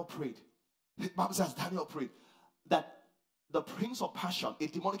says Daniel prayed. The Bible says Daniel prayed that the prince of Persia, a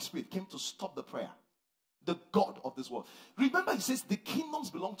demonic spirit, came to stop the prayer. The God of this world. Remember, he says the kingdoms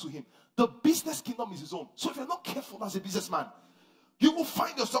belong to him. The business kingdom is his own. So if you're not careful as a businessman, you will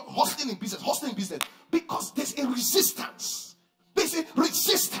find yourself hustling in business, because there's a resistance. There's a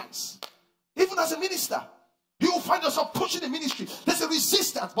resistance. Even as a minister, you will find yourself pushing the ministry. There's a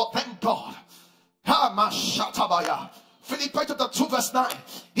resistance, but thank God. Philippians chapter 2 verse 9.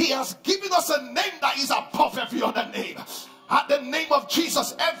 He has given us a name that is above every other name. At the name of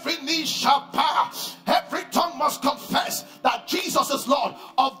Jesus, every knee shall bow, every tongue must confess that Jesus is Lord.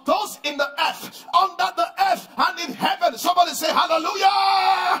 Of those in the earth, under the earth, and in heaven. Somebody say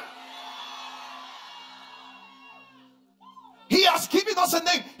hallelujah. He has given us a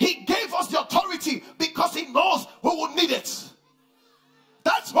name. He gave us the authority because he knows who will need it.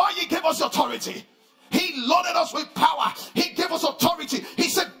 That's why he gave us the authority. He loaded us with power. He gave us authority. He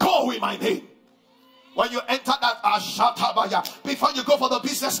said, go in my name. When you enter that Ashatabaya, before you go for the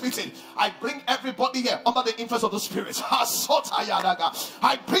business meeting, I bring everybody here under the influence of the Spirit.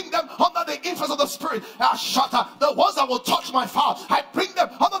 I bring them under the influence of the Spirit. The ones that will touch my fire, I bring them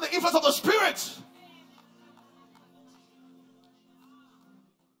under the influence of the Spirit.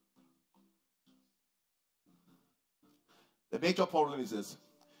 The major problem is this: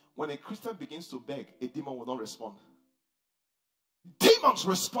 when a Christian begins to beg, a demon will not respond. Demons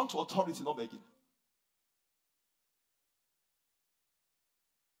respond to authority, not begging.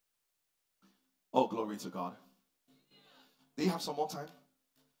 Oh, glory to God. Do you have some more time?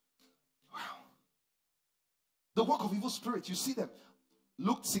 Wow. The work of evil spirits, you see them.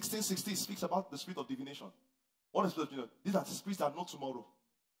 Luke 16:16 speaks about the spirit of divination. What is spirit of divination? These are the spirits that know tomorrow.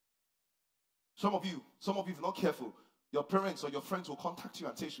 Some of you, if you're not careful, your parents or your friends will contact you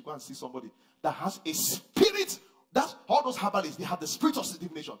and tell you to go and see somebody that has a spirit. That's all those herbalists, they have the spirit of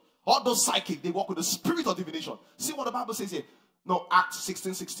divination. All those psychic, they work with the spirit of divination. See what the Bible says here. No, Acts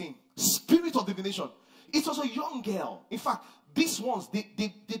 16:16. Spirit of divination. It was a young girl. In fact, these ones, they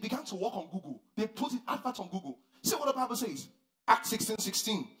began to work on Google. They put it adverts on Google. See what the Bible says. Acts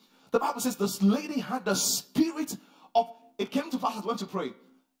 16:16. The Bible says this lady had the spirit of, it came to pass as went to pray.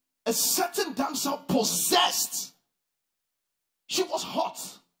 A certain damsel possessed. She was hot,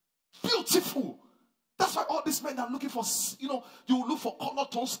 beautiful. That's why all these men are looking for, you will look for color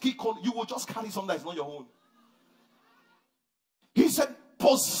tone, skin color. You will just carry something that is not your own. He said,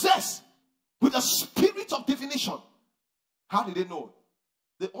 possessed with a spirit of divination. How did they know?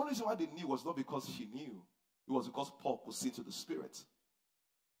 The only reason why they knew was not because she knew. It was because Paul could see to the spirit.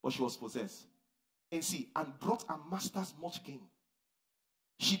 But she was possessed. And see, and brought her masters much gain.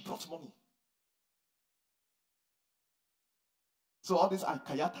 She brought money. So all this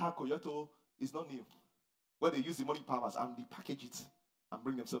Kayata, Koyoto is not new. Where they use the money powers and they package it and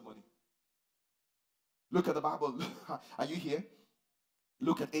bring themselves money. Look at the Bible. Are you here?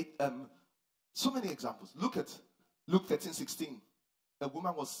 Look at it. So many examples. Look at Luke 13:16. A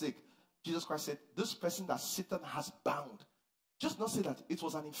woman was sick. Jesus Christ said, this person that Satan has bound. Just not say that it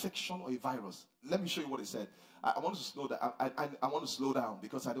was an infection or a virus. Let me show you what it said. I want to slow down. I want to slow down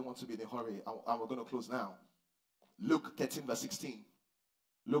because I don't want to be in a hurry. And we're going to close now. Luke 13 verse 16.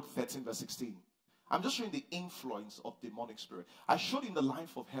 Luke 13 verse 16. I'm just showing the influence of demonic spirit. I showed in the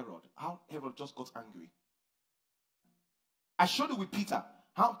life of Herod how Herod just got angry. I showed you with Peter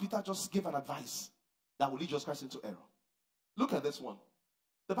how Peter just gave an advice that will lead Jesus Christ into error. Look at this one.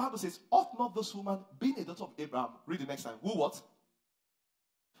 The Bible says, ought not this woman, being a daughter of Abraham, read the next time, who what?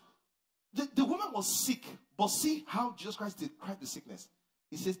 The woman was sick, but see how Jesus Christ described the sickness.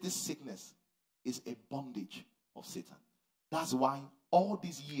 He says this sickness is a bondage of Satan. That's why all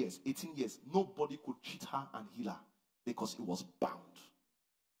these years, 18 years, nobody could treat her and heal her because it was bound.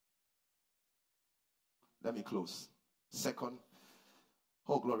 Let me close. Second,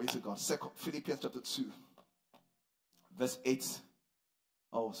 oh glory to God. Second, Philippians chapter 2, verse 8.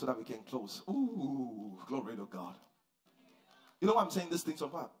 Oh, so that we can close. Ooh, glory to God. You know why I'm saying this thing so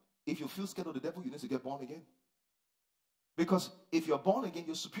far? If you feel scared of the devil, you need to get born again. Because if you're born again,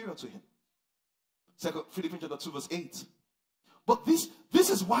 you're superior to him. Second, Philippians chapter 2, verse 8. But this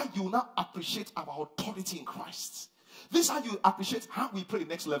is why you now appreciate our authority in Christ. This is how you appreciate how we pray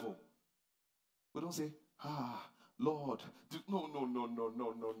next level. We don't say, Lord,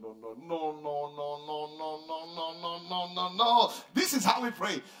 no. This is how we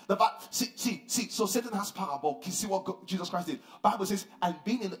pray. See. So Satan has power, but see what Jesus Christ did. Bible says, and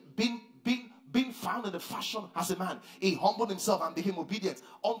being being found in the fashion as a man, he humbled himself and became obedient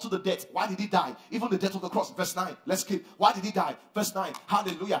unto the death. Why did he die? Even the death of the cross. Verse 9. Let's keep. Why did he die? Verse 9.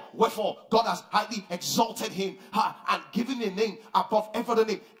 Hallelujah. Wherefore God has highly exalted him and given him a name above every other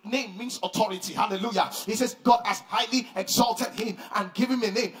name. Name means authority. Hallelujah. He says God has highly exalted him and given him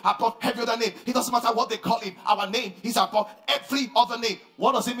a name above every other name. It doesn't matter what they call him. Our name is above every other name.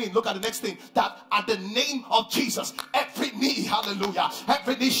 What does it mean? Look at the next thing. That at the name of Jesus, every knee, hallelujah,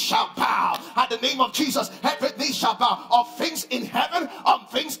 every knee shall bow. At the name of Jesus, every knee shall bow, of things in heaven, of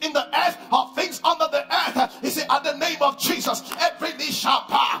things in the earth, of things under the earth. He said, at the name of Jesus, every knee shall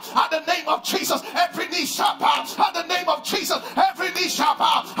bow. At the name of Jesus, every knee shall bow. At the name of Jesus, every knee shall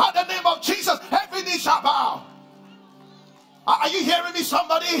bow. At the name of Jesus, every knee shall bow. Are you hearing me,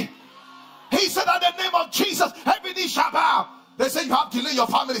 somebody? He said, at the name of Jesus, every knee shall bow. They say you have delay your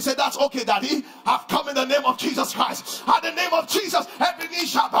family. Say, that's okay, Daddy. I've come in the name of Jesus Christ. At the name of Jesus, every knee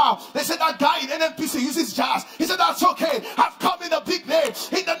shall bow. They said that guy in NNPC uses jazz. He said, that's okay. I've come in a big name.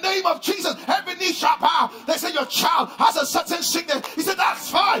 In the name of Jesus, every knee shall bow. They say your child has a certain sickness. He said,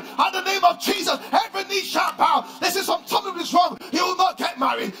 that's fine. At the name of Jesus, every knee shall bow. They say something is wrong. You will not get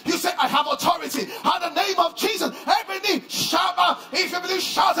married. You say, I have authority. At the name of Jesus, every knee shall bow. If you believe,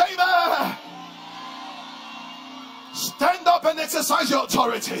 shout amen. Stand up and exercise your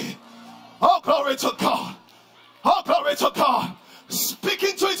authority. Oh, glory to God. Oh, glory to God. Speak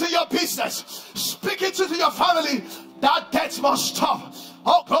into it in your business. Speak into it in your family. That death must stop.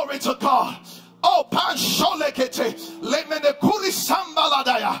 Oh, glory to God. Oh, pan sholekete. Lemene kuri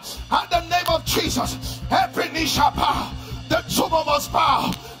sambaladaya. At the name of Jesus, every knee shall bow. The tumor must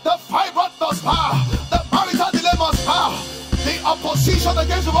bow. The fibroid must bow. The marital dilemma must bow. The opposition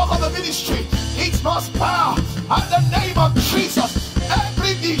against the work of the ministry, it must bow. At the name of Jesus,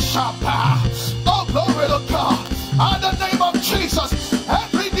 every knee shall bow. Oh, glory to God. At the name of Jesus,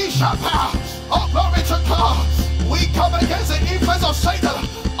 every knee shall bow. Oh, glory to God. We come against the influence of Satan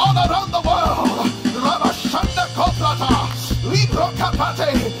all around the world.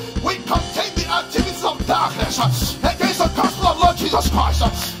 We contain the activities of darkness against the gospel of Lord Jesus Christ.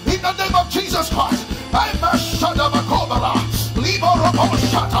 In the name of Jesus Christ,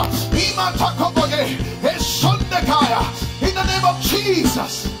 in the name of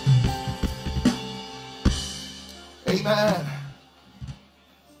Jesus. Amen.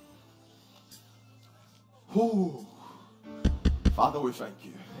 Ooh. Father, we thank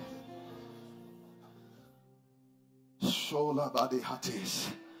you. Shola badi hatis.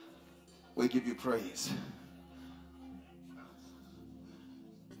 We give you praise.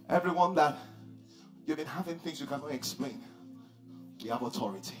 Everyone that you've been having things you cannot explain, we have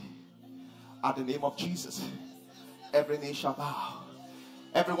authority. At the name of Jesus, every knee shall bow.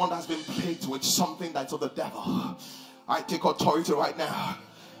 Everyone that's been plagued with something that's of the devil, I take authority right now.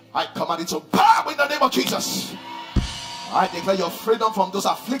 I command it to bow in the name of Jesus. I declare your freedom from those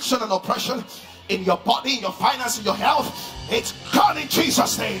affliction and oppression in your body, in your finance, in your health. It's gone in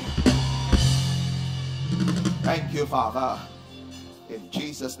Jesus' name. Thank you, Father. In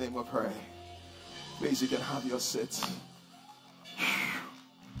Jesus' name we pray. Please, you can have your seat.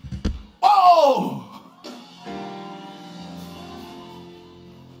 Oh!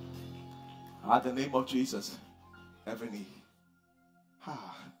 At the name of Jesus, every knee.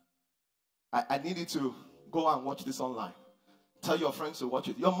 I need you to go and watch this online. Tell your friends to watch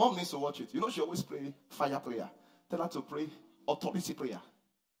it. Your mom needs to watch it. You know she always pray fire prayer. Tell her to pray authority prayer.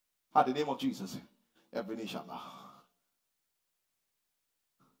 At the name of Jesus, every knee shall bow.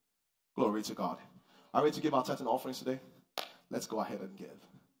 Glory to God. Are we ready to give our tithe and offerings today? Let's go ahead and give.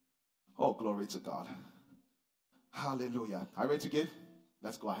 Oh, glory to God. Hallelujah. Are you ready to give?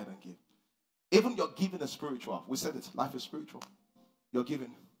 Let's go ahead and give. Even your giving is spiritual. We said it. Life is spiritual. Your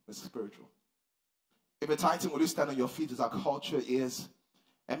giving is spiritual. If you're tithing, will you stand on your feet as our culture is?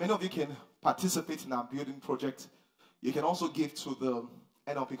 And many of you can participate in our building project. You can also give to the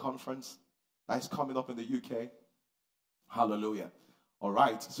NLP conference that is coming up in the UK. Hallelujah. All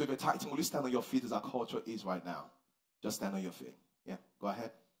right. So if you're tithing, will you stand on your feet as our culture is right now? Just stand on your feet. Yeah, go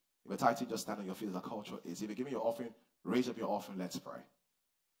ahead. If you're tithing, just stand on your feet as our culture is. If you're giving your offering, raise up your offering. Let's pray.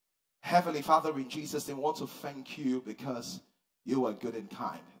 Heavenly Father, in Jesus' name, we want to thank you because you are good and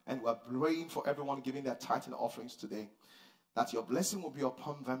kind. And we're praying for everyone giving their tithe and offerings today, that your blessing will be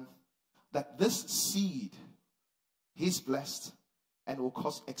upon them, that this seed is blessed and will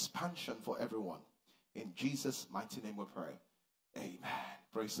cause expansion for everyone. In Jesus' mighty name we pray. Amen.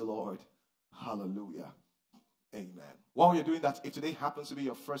 Praise the Lord. Hallelujah. Amen. While you're doing that, if today happens to be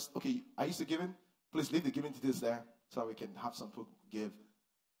your first, okay, are you still giving? Please leave the giving details there so we can have some people give.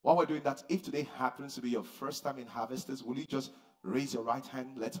 While we're doing that, if today happens to be your first time in Harvesters, will you just Raise your right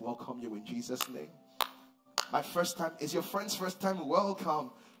hand. Let's welcome you in Jesus' name. My first time is your friend's first time.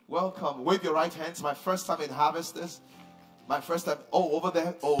 Welcome. Welcome. Wave your right hands. My first time in Harvesters. My first time. Oh, over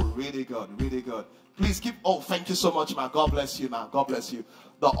there. Oh, really good. Really good. Please keep. Oh, thank you so much, man. God bless you, man. God bless you.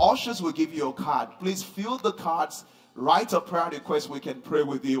 The ushers will give you a card. Please fill the cards. Write a prayer request we can pray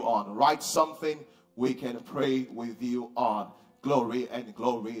with you on. Write something we can pray with you on. Glory and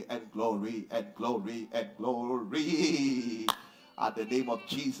glory and glory and glory and glory. At the name of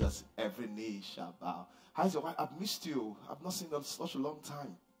Jesus, every knee shall bow. How's your wife? I've missed you. I've not seen you in such a long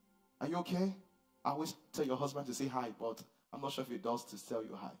time. Are you okay? I always tell your husband to say hi, but I'm not sure if he does to tell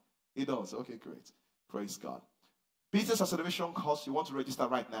you hi. He does. Okay, great. Praise God. Business acceleration course, you want to register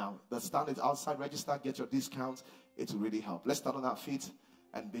right now. The stand is outside. Register, get your discounts. It will really help. Let's stand on our feet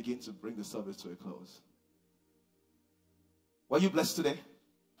and begin to bring the service to a close. Were you blessed today?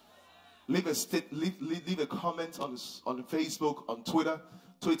 Leave a comment on Facebook, on Twitter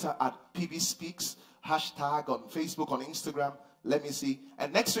at PB Speaks, hashtag on Facebook, on Instagram. Let me see.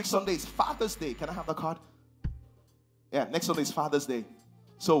 And next week Sunday is Father's Day. Can I have the card? Yeah, next Sunday is Father's Day.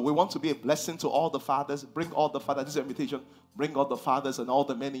 So we want to be a blessing to all the fathers. Bring all the fathers. This is an invitation. Bring all the fathers and all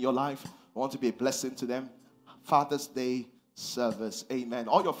the men in your life. We want to be a blessing to them. Father's Day service. Amen.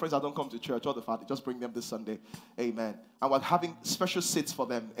 All your friends that don't come to church, all the fathers, just bring them this Sunday. Amen. And we're having special seats for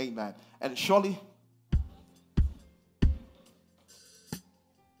them. Amen. And surely,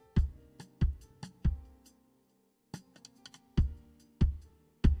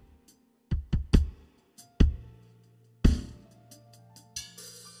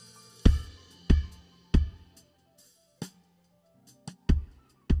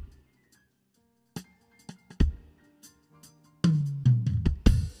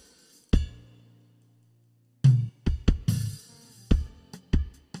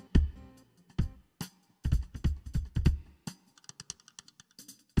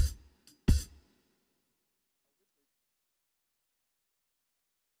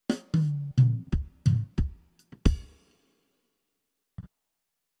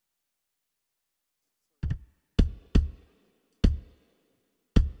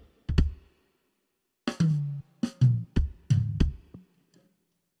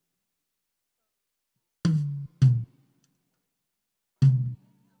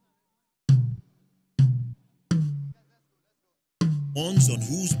 ones on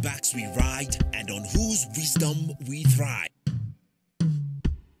whose backs we ride and on whose wisdom we thrive.